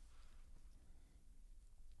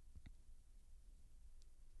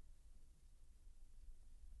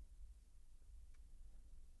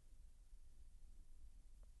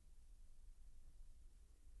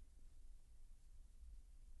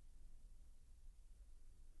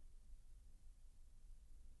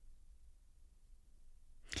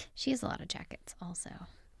 She has a lot of jackets also.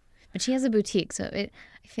 But she has a boutique, so I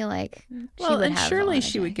feel like she would and have surely a lot of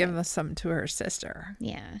she would give jackets. some to her sister.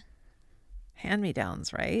 Yeah.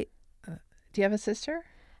 Hand-me-downs, right? Do you have a sister?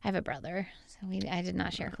 I have a brother, so I did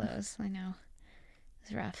not share clothes. I know. It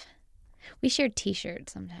was rough. We shared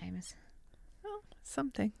T-shirts sometimes. Oh,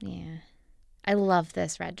 something. Yeah. I love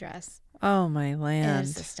this red dress. Oh, my It land.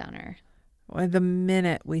 is a stunner. Well, the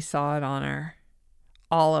minute we saw it on her,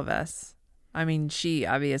 all of us, I mean, she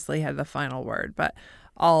obviously had the final word, but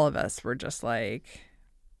all of us were just like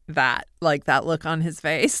that look on his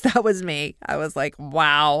face. That was me. I was like,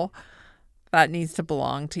 wow, that needs to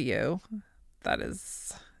belong to you. That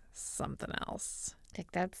is something else.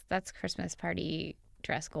 Like that's Christmas party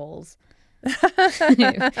dress goals.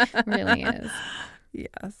 It really is.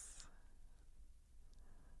 Yes.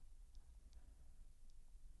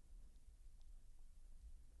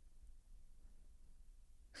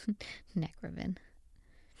 Neck ribbon.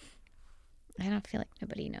 I don't feel like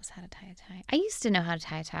nobody knows how to tie a tie. I used to know how to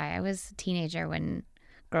tie a tie. I was a teenager when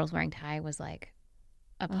girls wearing tie was like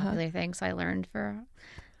a popular thing. So I learned for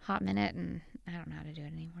a hot minute, and I don't know how to do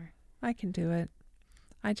it anymore. I can do it.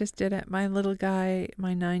 I just did it. My little guy,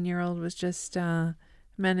 my 9-year-old, was just Men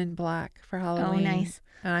in Black for Halloween. Oh, nice.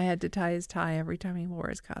 And I had to tie his tie every time he wore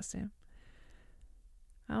his costume.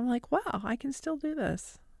 I'm like, wow, I can still do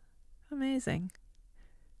this. Amazing.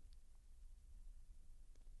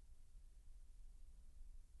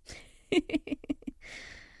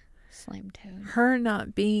 Slime toad. Her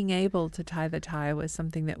not being able to tie the tie was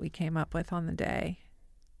something that we came up with on the day.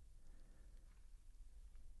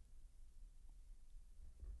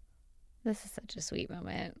 This is such a sweet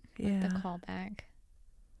moment. Yeah. The callback.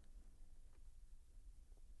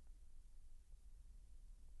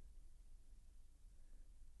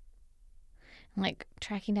 Like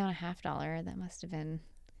tracking down $50, that must have been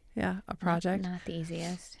Yeah, a project. Not the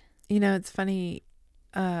easiest. You know, it's funny.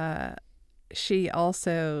 She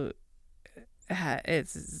also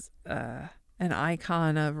is an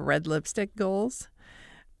icon of red lipstick goals.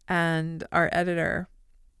 And our editor,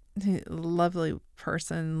 lovely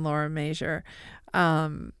person, Laura Major,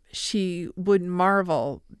 she would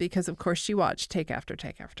marvel because, of course, she watched take after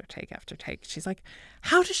take after take after take. She's like,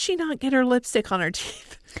 how does she not get her lipstick on her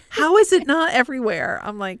teeth? How is it not everywhere?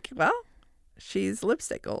 I'm like, well, she's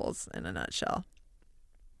lipstick goals in a nutshell.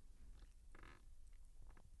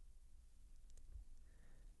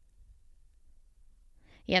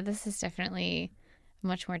 Yeah, this is definitely a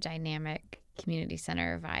much more dynamic community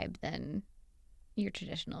center vibe than your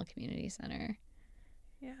traditional community center.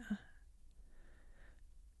 Yeah.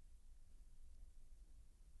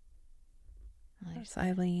 That's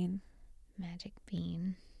Eileen. Magic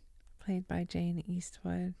Bean. Played by Jane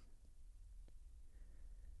Eastwood.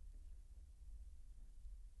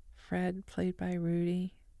 Fred, played by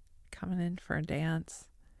Rudy, coming in for a dance.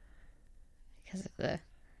 Because of the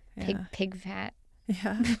Yeah. pig fat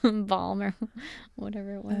Yeah. balm or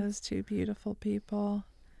whatever it was. Those two beautiful people.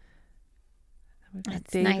 With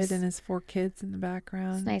It's David nice. and his 4 kids in the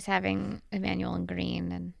background. It's nice having Emmanuel in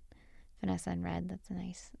green and Vanessa in red. That's a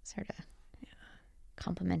nice sort of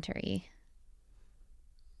complementary.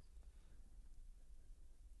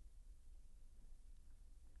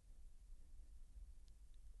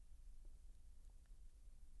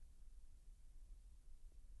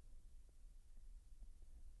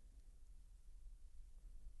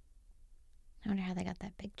 I wonder how they got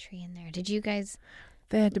that big tree in there. Did you guys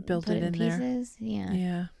They had to build put it in there. pieces? Yeah.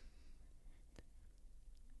 Yeah.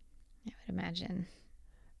 I would imagine.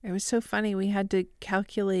 It was so funny. We had to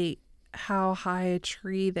calculate how high a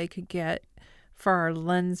tree they could get for our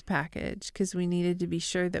lens package because we needed to be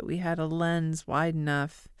sure that we had a lens wide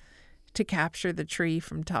enough to capture the tree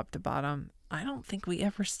from top to bottom. I don't think we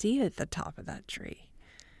ever see it at the top of that tree.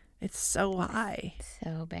 It's so high.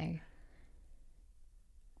 So big.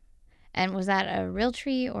 And was that a real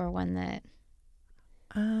tree or one that...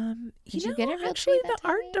 Did you get a real actually tree that the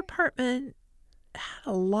art time of year? department had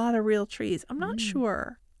a lot of real trees. I'm not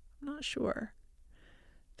sure.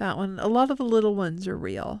 That one. A lot of the little ones are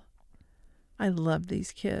real. I love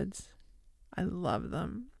these kids. I love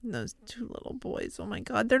them. Those two little boys. Oh my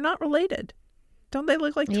God. They're not related. Don't they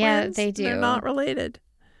look like twins? Yeah, they do. They're not related.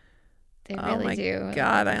 They Oh really my do.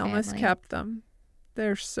 God. Like I a almost family. kept them.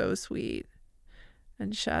 They're so sweet.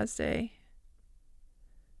 And Shazday.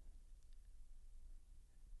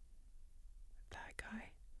 That guy.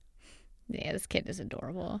 Yeah, this kid is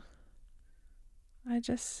adorable. I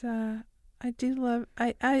just, I do love,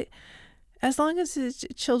 as long as his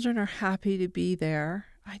children are happy to be there,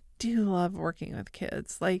 I do love working with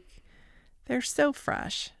kids. Like, they're so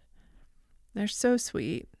fresh. They're so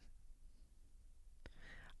sweet.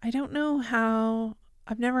 I don't know how,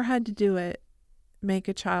 I've never had to do it, make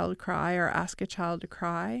a child cry or ask a child to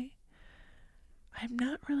cry. I'm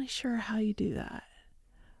not really sure how you do that.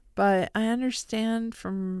 But I understand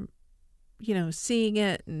from, seeing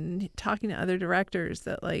it and talking to other directors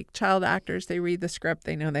that, like, child actors, they read the script,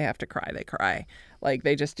 they know they have to cry, they cry. Like,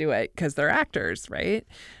 they just do it because they're actors, right?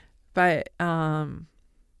 But,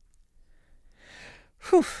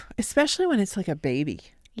 especially when it's like a baby.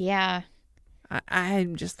 Yeah.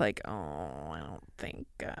 I'm just like, oh, I don't think,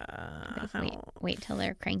 Wait till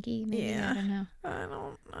they're cranky, maybe. Yeah. I don't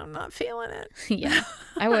know. I'm not feeling it. Yeah.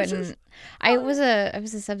 I wouldn't. I was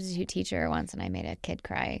a substitute teacher once, and I made a kid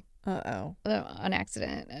cry on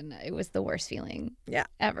accident, and it was the worst feeling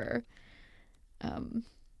ever. So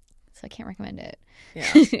I can't recommend it.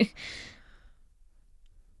 Yeah.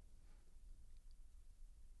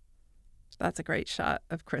 That's a great shot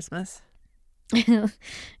of Christmas. I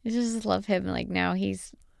just love him. Like, now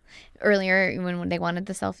he's earlier when they wanted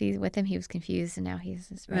the selfie with him, he was confused, and now he's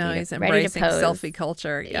just ready he's to embracing pose. selfie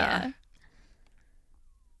culture. Yeah.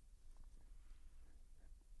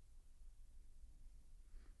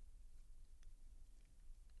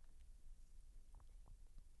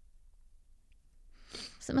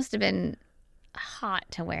 So it must have been hot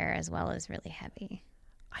to wear as well as really heavy.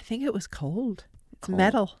 I think it was cold. It's Cold.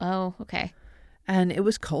 metal. Oh, okay. And it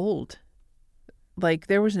was cold. Like,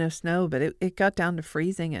 there was no snow, but it got down to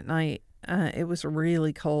freezing at night. It was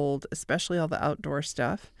really cold, especially all the outdoor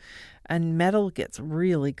stuff. And metal gets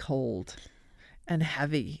really cold and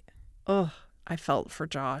heavy. Oh, I felt for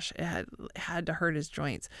Josh. It had to hurt his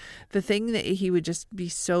joints. The thing that he would just be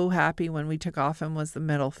so happy when we took off him was the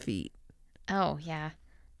metal feet. Oh, yeah.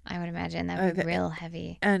 I would imagine that would be real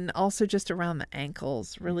heavy. And also just around the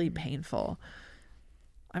ankles, really painful.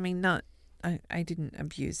 I mean, I didn't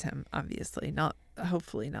abuse him, obviously.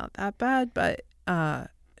 Hopefully not that bad, but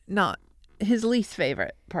not his least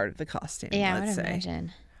favorite part of the costume, Yeah, let's I would say.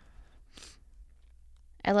 imagine.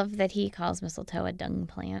 I love that he calls mistletoe a dung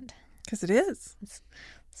plant. Because it is. It's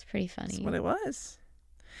pretty funny. That's what it was.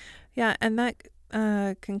 Yeah, and that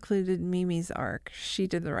concluded Mimi's arc. She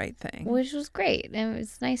did the right thing. Which was great. And it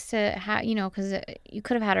was nice to have, because you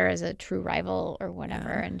could have had her as a true rival or whatever,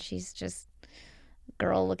 and she's just a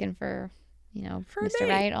girl looking for Mr.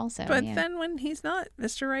 Right also. But then when he's not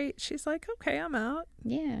Mr. Right, she's like, okay, I'm out.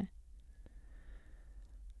 Yeah.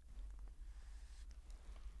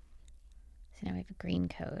 So now we have a green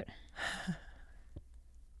coat.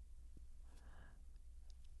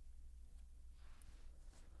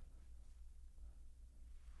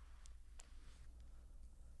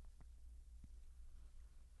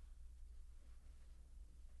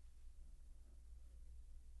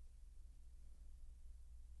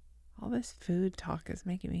 All this food talk is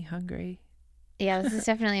making me hungry. Yeah, this is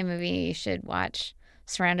definitely a movie you should watch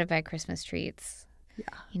surrounded by Christmas treats. Yeah.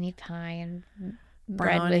 You need pie and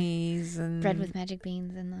Brownies bread with magic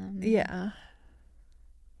beans in them. Yeah.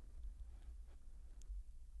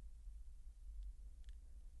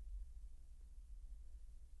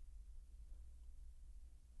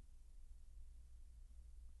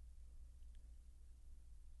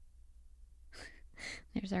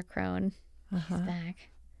 There's our crone. She's back.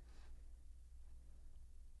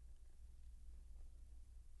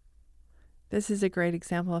 This is a great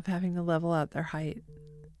example of having to level out their height.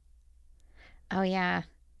 Oh, yeah.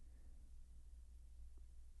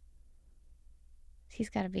 He's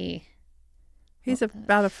got to be... He's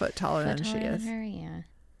about a foot taller than she is. Her, yeah.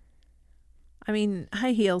 I mean,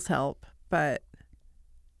 high heels help, but...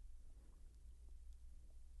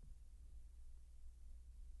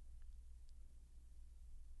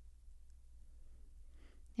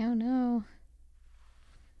 Oh, no.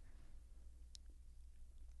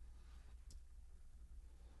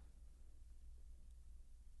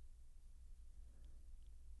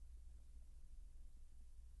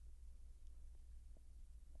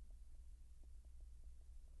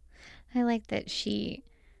 I like that she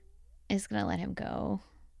is going to let him go.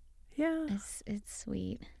 Yeah. It's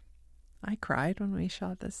sweet. I cried when we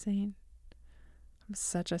shot this scene. I'm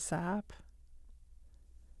such a sap.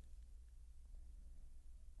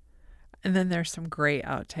 And then there's some great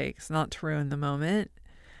outtakes, not to ruin the moment,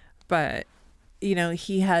 but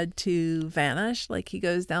he had to vanish. Like, he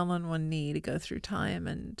goes down on one knee to go through time,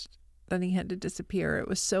 and then he had to disappear. It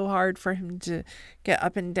was so hard for him to get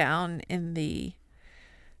up and down in the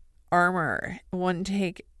armor. One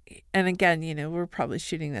take, and again, we're probably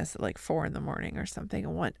shooting this at like 4 a.m. or something.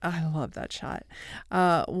 And I love that shot.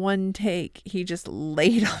 One take, he just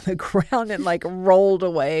laid on the ground and like rolled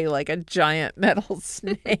away like a giant metal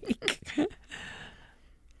snake. I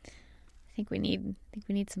think we need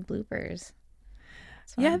some bloopers.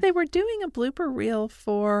 Yeah, they were doing a blooper reel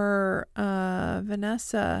for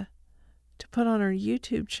Vanessa to put on her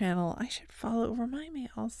YouTube channel. I should remind me.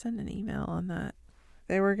 I'll send an email on that.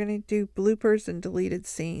 They were going to do bloopers and deleted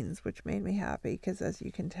scenes, which made me happy because, as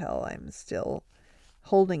you can tell, I'm still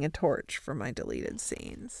holding a torch for my deleted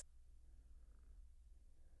scenes.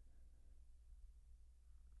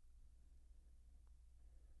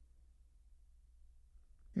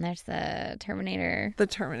 And there's the Terminator. The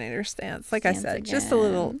Terminator stance. Like I said, again.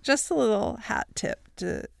 just a little hat tip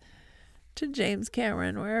to James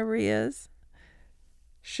Cameron, wherever he is.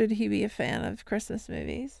 Should he be a fan of Christmas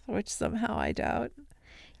movies, which somehow I doubt.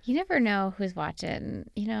 You never know who's watching.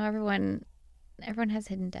 Everyone has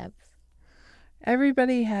hidden depths.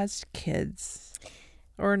 Everybody has kids.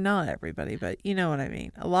 Or not everybody, but you know what I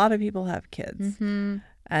mean. A lot of people have kids. Mm-hmm.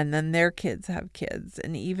 And then their kids have kids.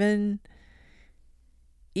 And even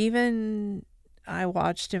I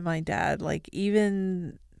watched in my dad, like,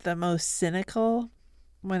 even the most cynical,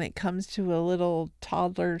 when it comes to a little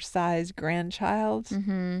toddler-sized grandchild,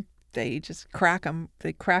 mm-hmm. They just crack them.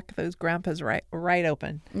 They crack those grandpas right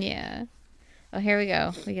open. Yeah. Oh, here we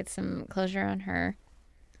go. We get some closure on her.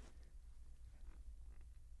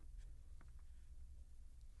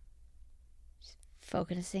 She's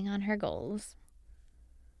focusing on her goals.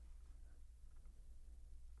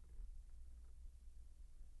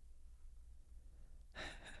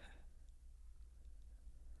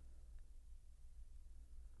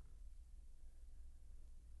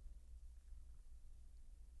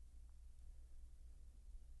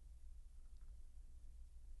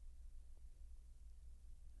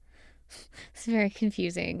 It's a very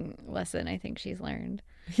confusing lesson I think she's learned.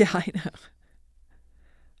 Yeah, I know.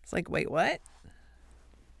 It's like, wait, what?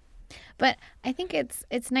 But I think it's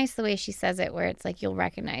nice the way she says it, where it's like you'll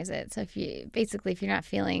recognize it. So if you're not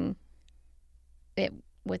feeling it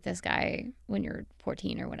with this guy when you're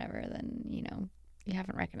 14 or whatever, then you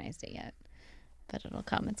haven't recognized it yet. But it'll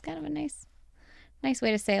come. It's kind of a nice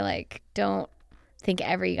way to say, like, don't think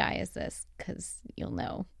every guy is this, because you'll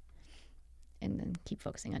know. And then keep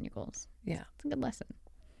focusing on your goals. Yeah. It's a good lesson.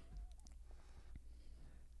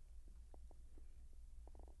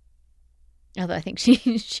 Although I think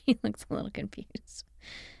she looks a little confused.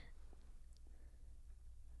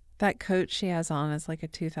 That coat she has on is like a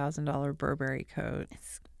 $2,000 Burberry coat.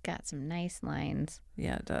 It's got some nice lines.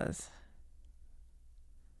 Yeah, it does.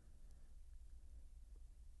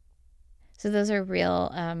 So those are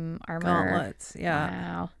real armor gauntlets. Yeah.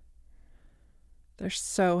 Wow. They're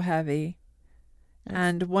so heavy.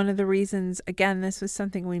 And one of the reasons, again, this was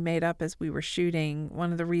something we made up as we were shooting.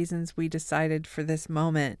 One of the reasons we decided for this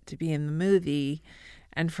moment to be in the movie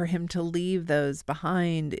and for him to leave those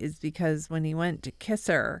behind is because when he went to kiss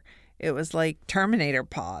her, it was like Terminator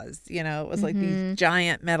paws. It was like these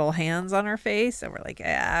giant metal hands on her face. And we're like,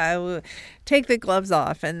 we'll take the gloves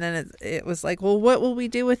off. And then it was like, well, what will we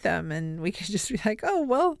do with them? And we could just be like, oh,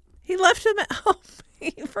 well, he left them at home.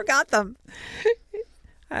 He forgot them.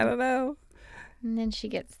 I don't know. And then she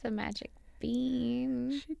gets the magic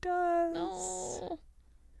beam. She does. Oh.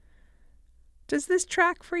 Does this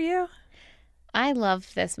track for you? I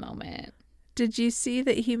love this moment. Did you see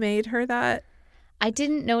that he made her that? I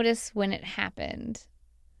didn't notice when it happened,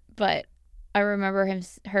 but I remember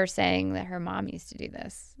her saying that her mom used to do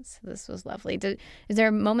this. So this was lovely. Is there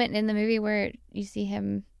a moment in the movie where you see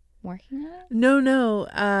him working on it? No.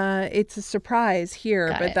 It's a surprise here,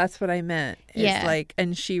 Got but it. that's what I meant. It's Yeah. like,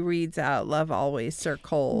 and she reads out "Love Always, Sir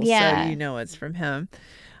Cole," Yeah. so it's from him.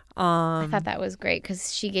 I thought that was great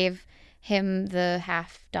because she gave him the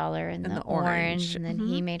 $50 and the orange, and then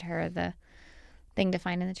he made her the thing to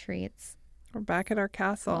find in the tree. It's We're back at our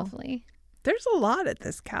castle. lovely. There's a lot at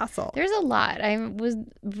this castle. There's a lot. I was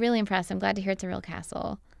really impressed. I'm glad to hear it's a real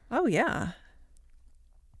castle. Oh, yeah.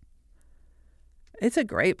 It's a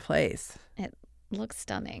great place. It looks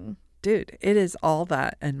stunning. Dude, it is all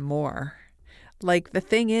that and more. Like, the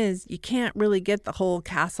thing is, you can't really get the whole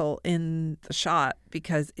castle in the shot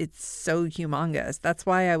because it's so humongous. That's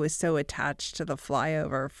why I was so attached to the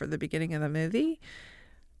flyover for the beginning of the movie,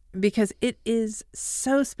 because it is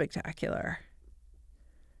so spectacular.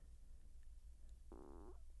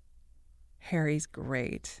 Harry's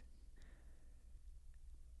great.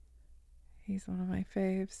 He's one of my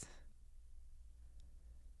faves.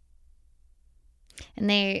 And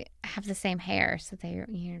they have the same hair, so they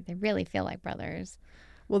really feel like brothers.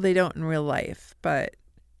 Well, they don't in real life, but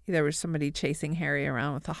there was somebody chasing Harry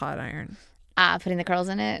around with a hot iron. Putting the curls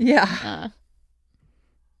in it? Yeah.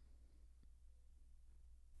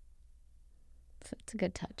 It's a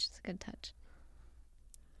good touch. It's a good touch.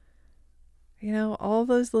 You know, all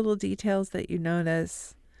those little details that you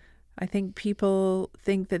notice, I think people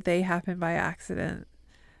think that they happen by accident.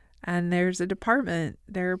 And there's a department.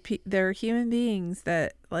 There are human beings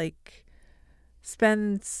that like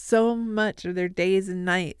spend so much of their days and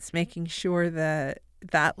nights making sure that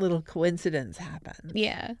that little coincidence happens.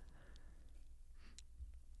 Yeah.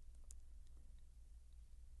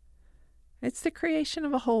 It's the creation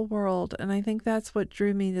of a whole world. And I think that's what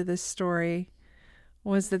drew me to this story,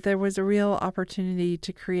 was that there was a real opportunity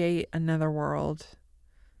to create another world.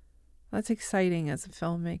 That's exciting as a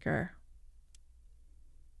filmmaker.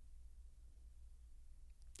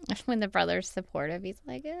 When the brother's supportive, he's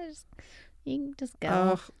like, you can just go.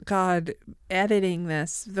 Oh, God. Editing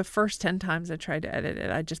this, the first 10 times I tried to edit it,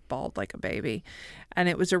 I just bawled like a baby. And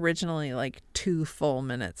it was originally like 2 full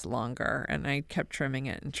minutes longer. And I kept trimming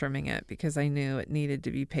it because I knew it needed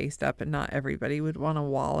to be paced up and not everybody would want to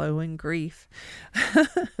wallow in grief.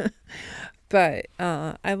 But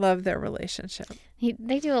I love their relationship.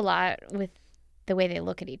 They do a lot with the way they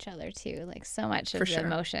look at each other, too. Like, so much of For the sure.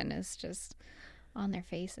 emotion is just on their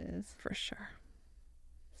faces. For sure.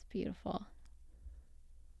 It's beautiful.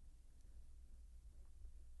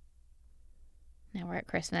 Now we're at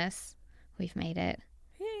Christmas. We've made it.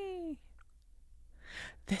 Yay.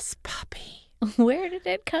 This puppy. Where did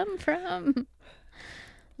it come from?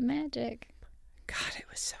 Magic. God, it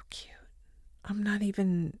was so cute.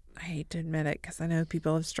 I hate to admit it because I know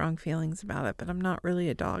people have strong feelings about it, but I'm not really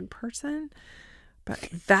a dog person. But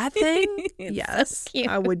that thing, yes, so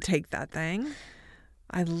I would take that thing.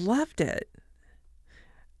 I loved it.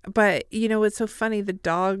 But, you know, what's so funny, the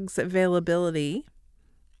dog's availability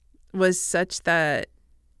was such that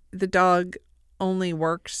the dog only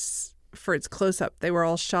works for its close-up. They were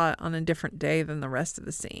all shot on a different day than the rest of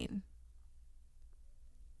the scene.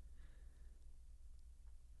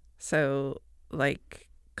 So, like,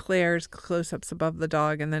 Claire's close-ups above the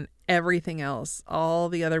dog, and then everything else, all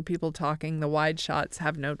the other people talking, the wide shots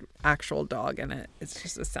have no actual dog in it. It's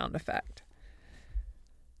just a sound effect.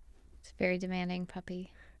 It's a very demanding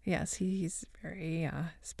puppy. Yes, he's very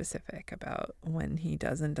specific about when he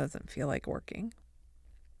does and doesn't feel like working.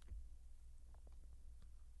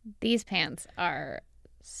 These pants are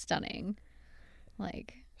stunning.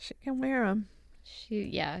 Like, She can wear them. She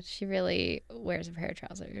really wears a pair of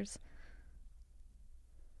trousers.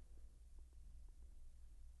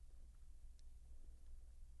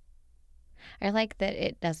 I like that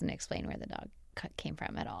it doesn't explain where the dog came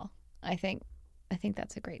from at all. I think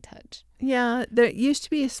that's a great touch. Yeah, there used to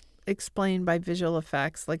be explained by visual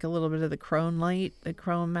effects, like a little bit of the crone light, the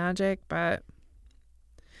crone magic, but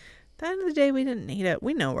at the end of the day, we didn't need it.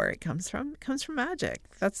 We know where it comes from. It comes from magic.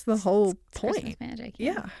 That's the whole point. Christmas magic.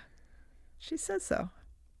 Yeah. She says so.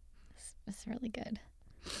 It's really good.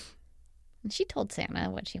 And she told Santa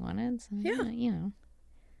what she wanted. So, yeah. You know.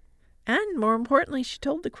 And more importantly, she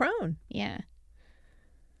told the crone. Yeah.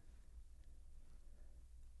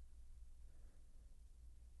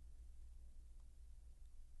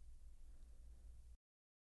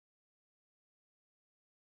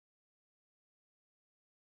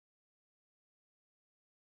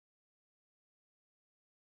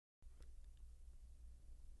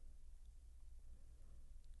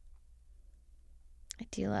 I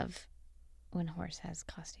do love when a horse has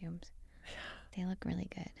costumes. They look really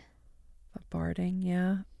good. The barding,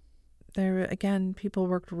 yeah. There again, people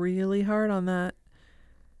worked really hard on that.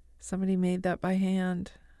 Somebody made that by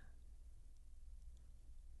hand.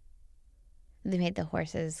 They made the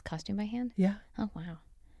horse's costume by hand? Yeah. Oh, wow.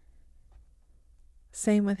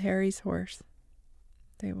 Same with Harry's horse.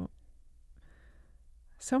 They will.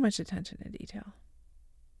 So much attention to detail.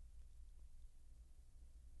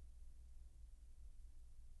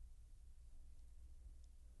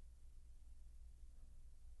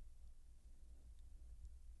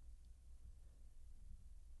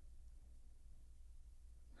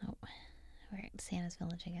 Oh, we're at Santa's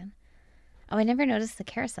Village again. Oh, I never noticed the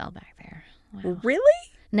carousel back there. Wow. Really?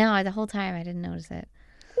 No, the whole time I didn't notice it.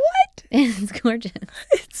 What? It's gorgeous.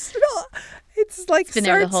 It's like It's been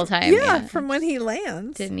there the whole time. Yeah, from when he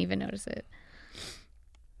lands. Didn't even notice it.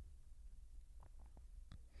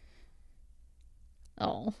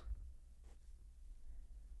 Oh,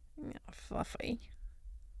 Yeah, fluffy.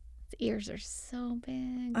 its ears are so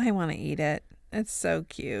big. I want to eat it. It's so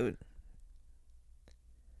cute.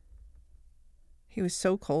 He was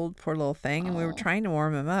so cold, poor little thing, and we were Oh. trying to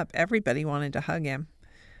warm him up. Everybody wanted to hug him.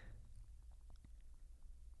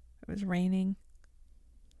 It was raining.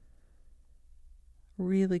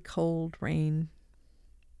 Really cold rain.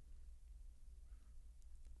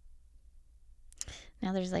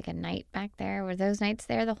 Now there's like a knight back there. Were those knights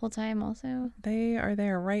there the whole time also? They are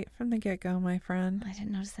there right from the get-go, my friend. I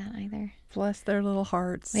didn't notice that either. Bless their little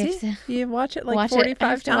hearts. We have See, to you watch it like watch 45 it. I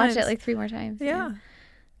have to times. watch it like 3 more times. Yeah.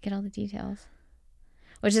 Get all the details.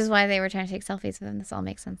 Which is why they were trying to take selfies with him. This all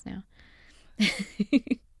makes sense now.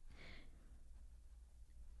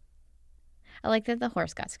 I like that the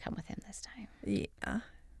horse got to come with him this time. Yeah.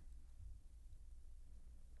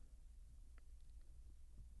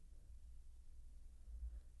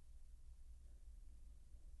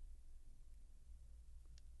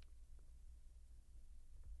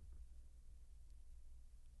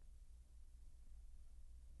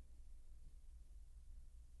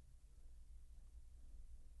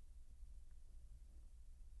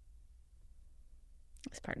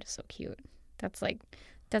 This part is so cute. That's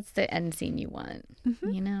the end scene you want,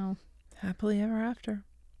 Mhm. you know? Happily ever after.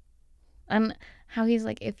 And how he's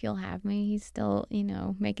like, if you'll have me, he's still,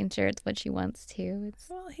 making sure it's what she wants to. It's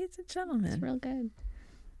Well, he's a gentleman. real good.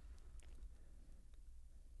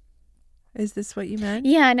 Is this what you meant?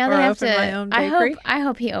 Yeah, now Or they have open to. my own bakery? I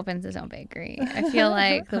hope he opens his own bakery. I feel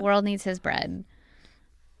like the world needs his bread.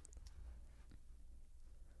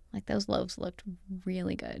 Like those loaves looked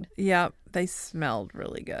really good. Yep, they smelled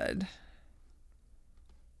really good.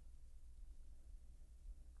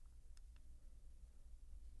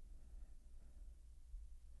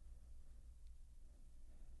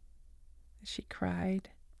 She cried.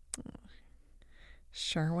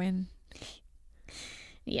 Sherwin.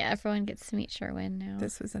 Yeah, everyone gets to meet Sherwin now.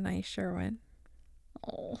 This was a nice Sherwin.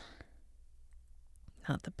 Oh,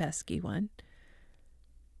 Not the pesky one.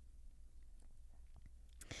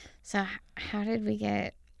 so how did we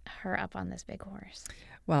get her up on this big horse?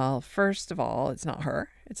 Well, first of all, it's not her.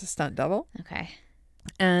 It's a stunt double. Okay.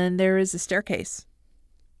 And there is a staircase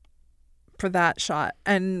for that shot.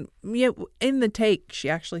 And in the take, she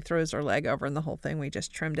actually throws her leg over and the whole thing. We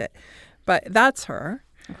just trimmed it. But that's her.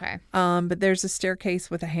 Okay. But there's a staircase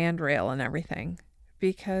with a handrail and everything.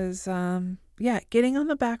 Because, getting on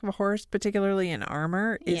the back of a horse, particularly in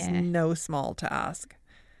armor, is Yeah. no small task.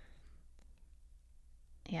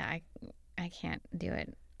 Yeah, I can't do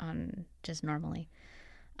it on just normally.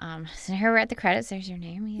 So here we're at the credits. There's your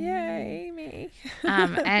name. Yay, me.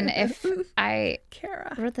 And if I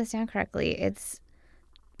Kara. wrote this down correctly, it's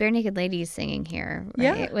Bare Naked Ladies singing here.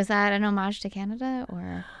 Right? Yeah. Was that an homage to Canada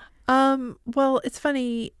or? Well, it's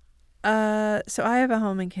funny. So I have a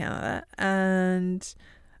home in Canada, and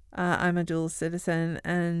I'm a dual citizen,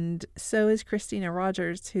 and so is Christina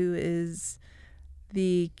Rogers, who is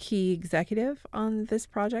the key executive on this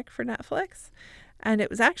project for Netflix. And it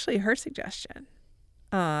was actually her suggestion.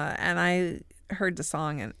 And I heard the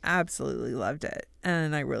song and absolutely loved it.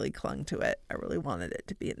 And I really clung to it. I really wanted it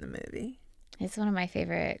to be in the movie. It's one of my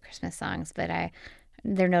favorite Christmas songs, but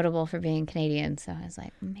they're notable for being Canadian, so I was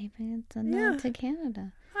like, maybe it's a nod to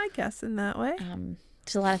Canada. I guess in that way.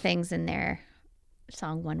 There's a lot of things in their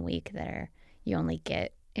song One Week that you only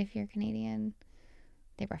get if you're Canadian.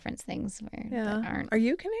 They reference things that aren't. Are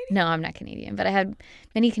you Canadian? No, I'm not Canadian, but I had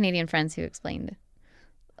many Canadian friends who explained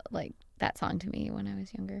like that song to me when I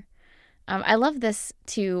was younger. I love this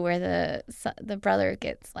too, where the brother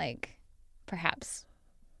gets like perhaps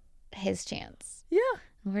his chance. Yeah.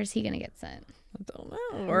 Where's he gonna get sent? I don't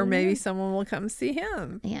know. Or maybe someone will come see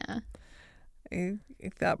him. Yeah.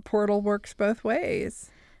 If that portal works both ways.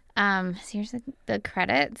 So here's the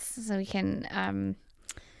credits, so we can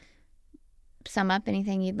sum up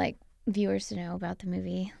anything you'd like viewers to know about the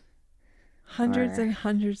movie. Hundreds and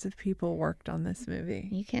hundreds of people worked on this movie.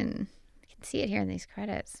 You can see it here in these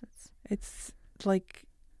credits. It's like,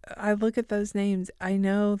 I look at those names. I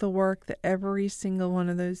know the work that every single one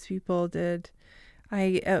of those people did.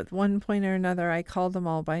 At one point or another, I called them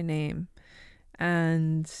all by name.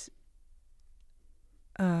 And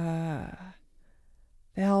they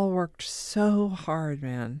all worked so hard,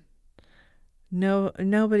 man.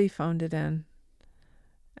 Nobody phoned it in.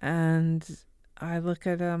 And I look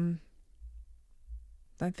at them.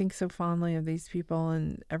 think so fondly of these people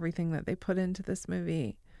and everything that they put into this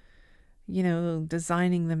movie. You know,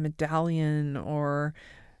 designing the medallion, or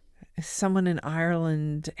someone in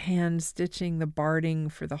Ireland hand stitching the barding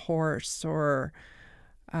for the horse, or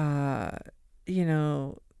you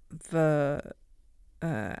know, the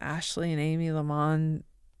Ashley and Amy Lamont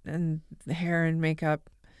and hair and makeup,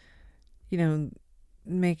 you know,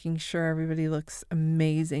 making sure everybody looks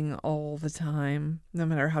amazing all the time, no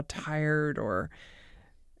matter how tired or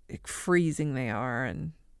freezing they are.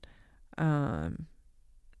 And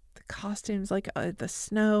the costumes, like the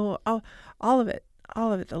snow, all of it,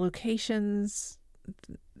 the locations,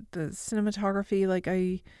 the cinematography, like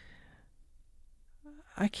I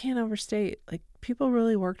can't overstate, like, people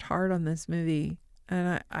really worked hard on this movie,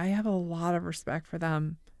 and I have a lot of respect for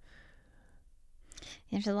them.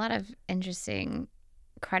 There's a lot of interesting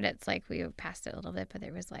credits, like we passed it a little bit, but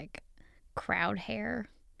there was like crowd hair.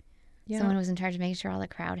 Yeah. Someone was in charge of making sure all the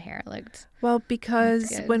crowd hair looked well,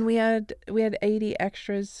 because when we had 80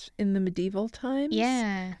 extras in the medieval times.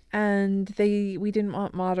 Yeah. And we didn't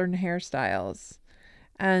want modern hairstyles.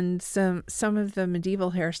 And some of the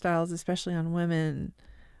medieval hairstyles, especially on women,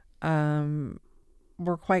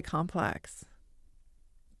 were quite complex.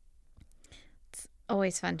 It's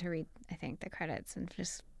always fun to read, I think, the credits and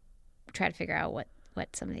just try to figure out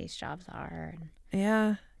what some of these jobs are.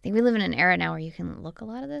 Yeah. I think we live in an era now where you can look a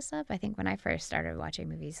lot of this up. I think when I first started watching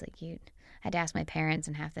movies, like, I had to ask my parents,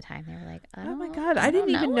 and half the time they were like, "Oh my God, I didn't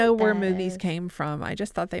even know where movies came from. I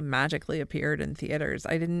just thought they magically appeared in theaters.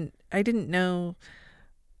 I didn't know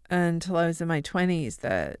until I was in my 20s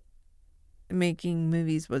that making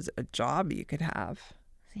movies was a job you could have."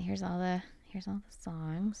 So here's all the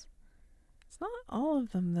songs. It's not all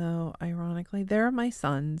of them, though, ironically. They're my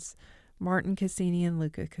sons, Martin Cassini and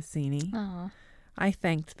Luca Cassini. Oh. I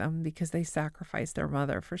thanked them because they sacrificed their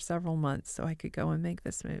mother for several months so I could go and make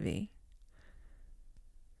this movie.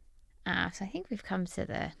 So I think we've come to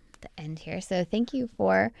the end here. So thank you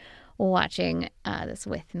for watching this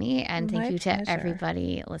with me, and thank you to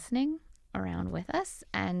everybody listening around with us.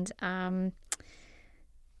 And I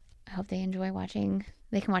hope they enjoy watching.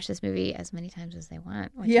 They can watch this movie as many times as they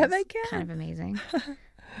want. Which is they can. Kind of amazing. I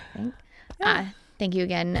think. Yeah. Thank you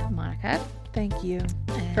again, Monica. Thank you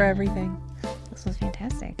for everything. This was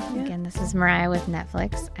fantastic. Yeah. Again, this is Mariah with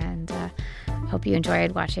Netflix, and hope you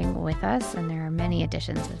enjoyed watching with us. And there are many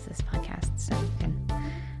editions of this podcast, so you can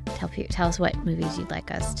tell us what movies you'd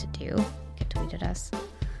like us to do. You can tweet at us.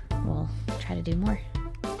 We'll try to do more.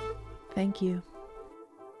 Thank you.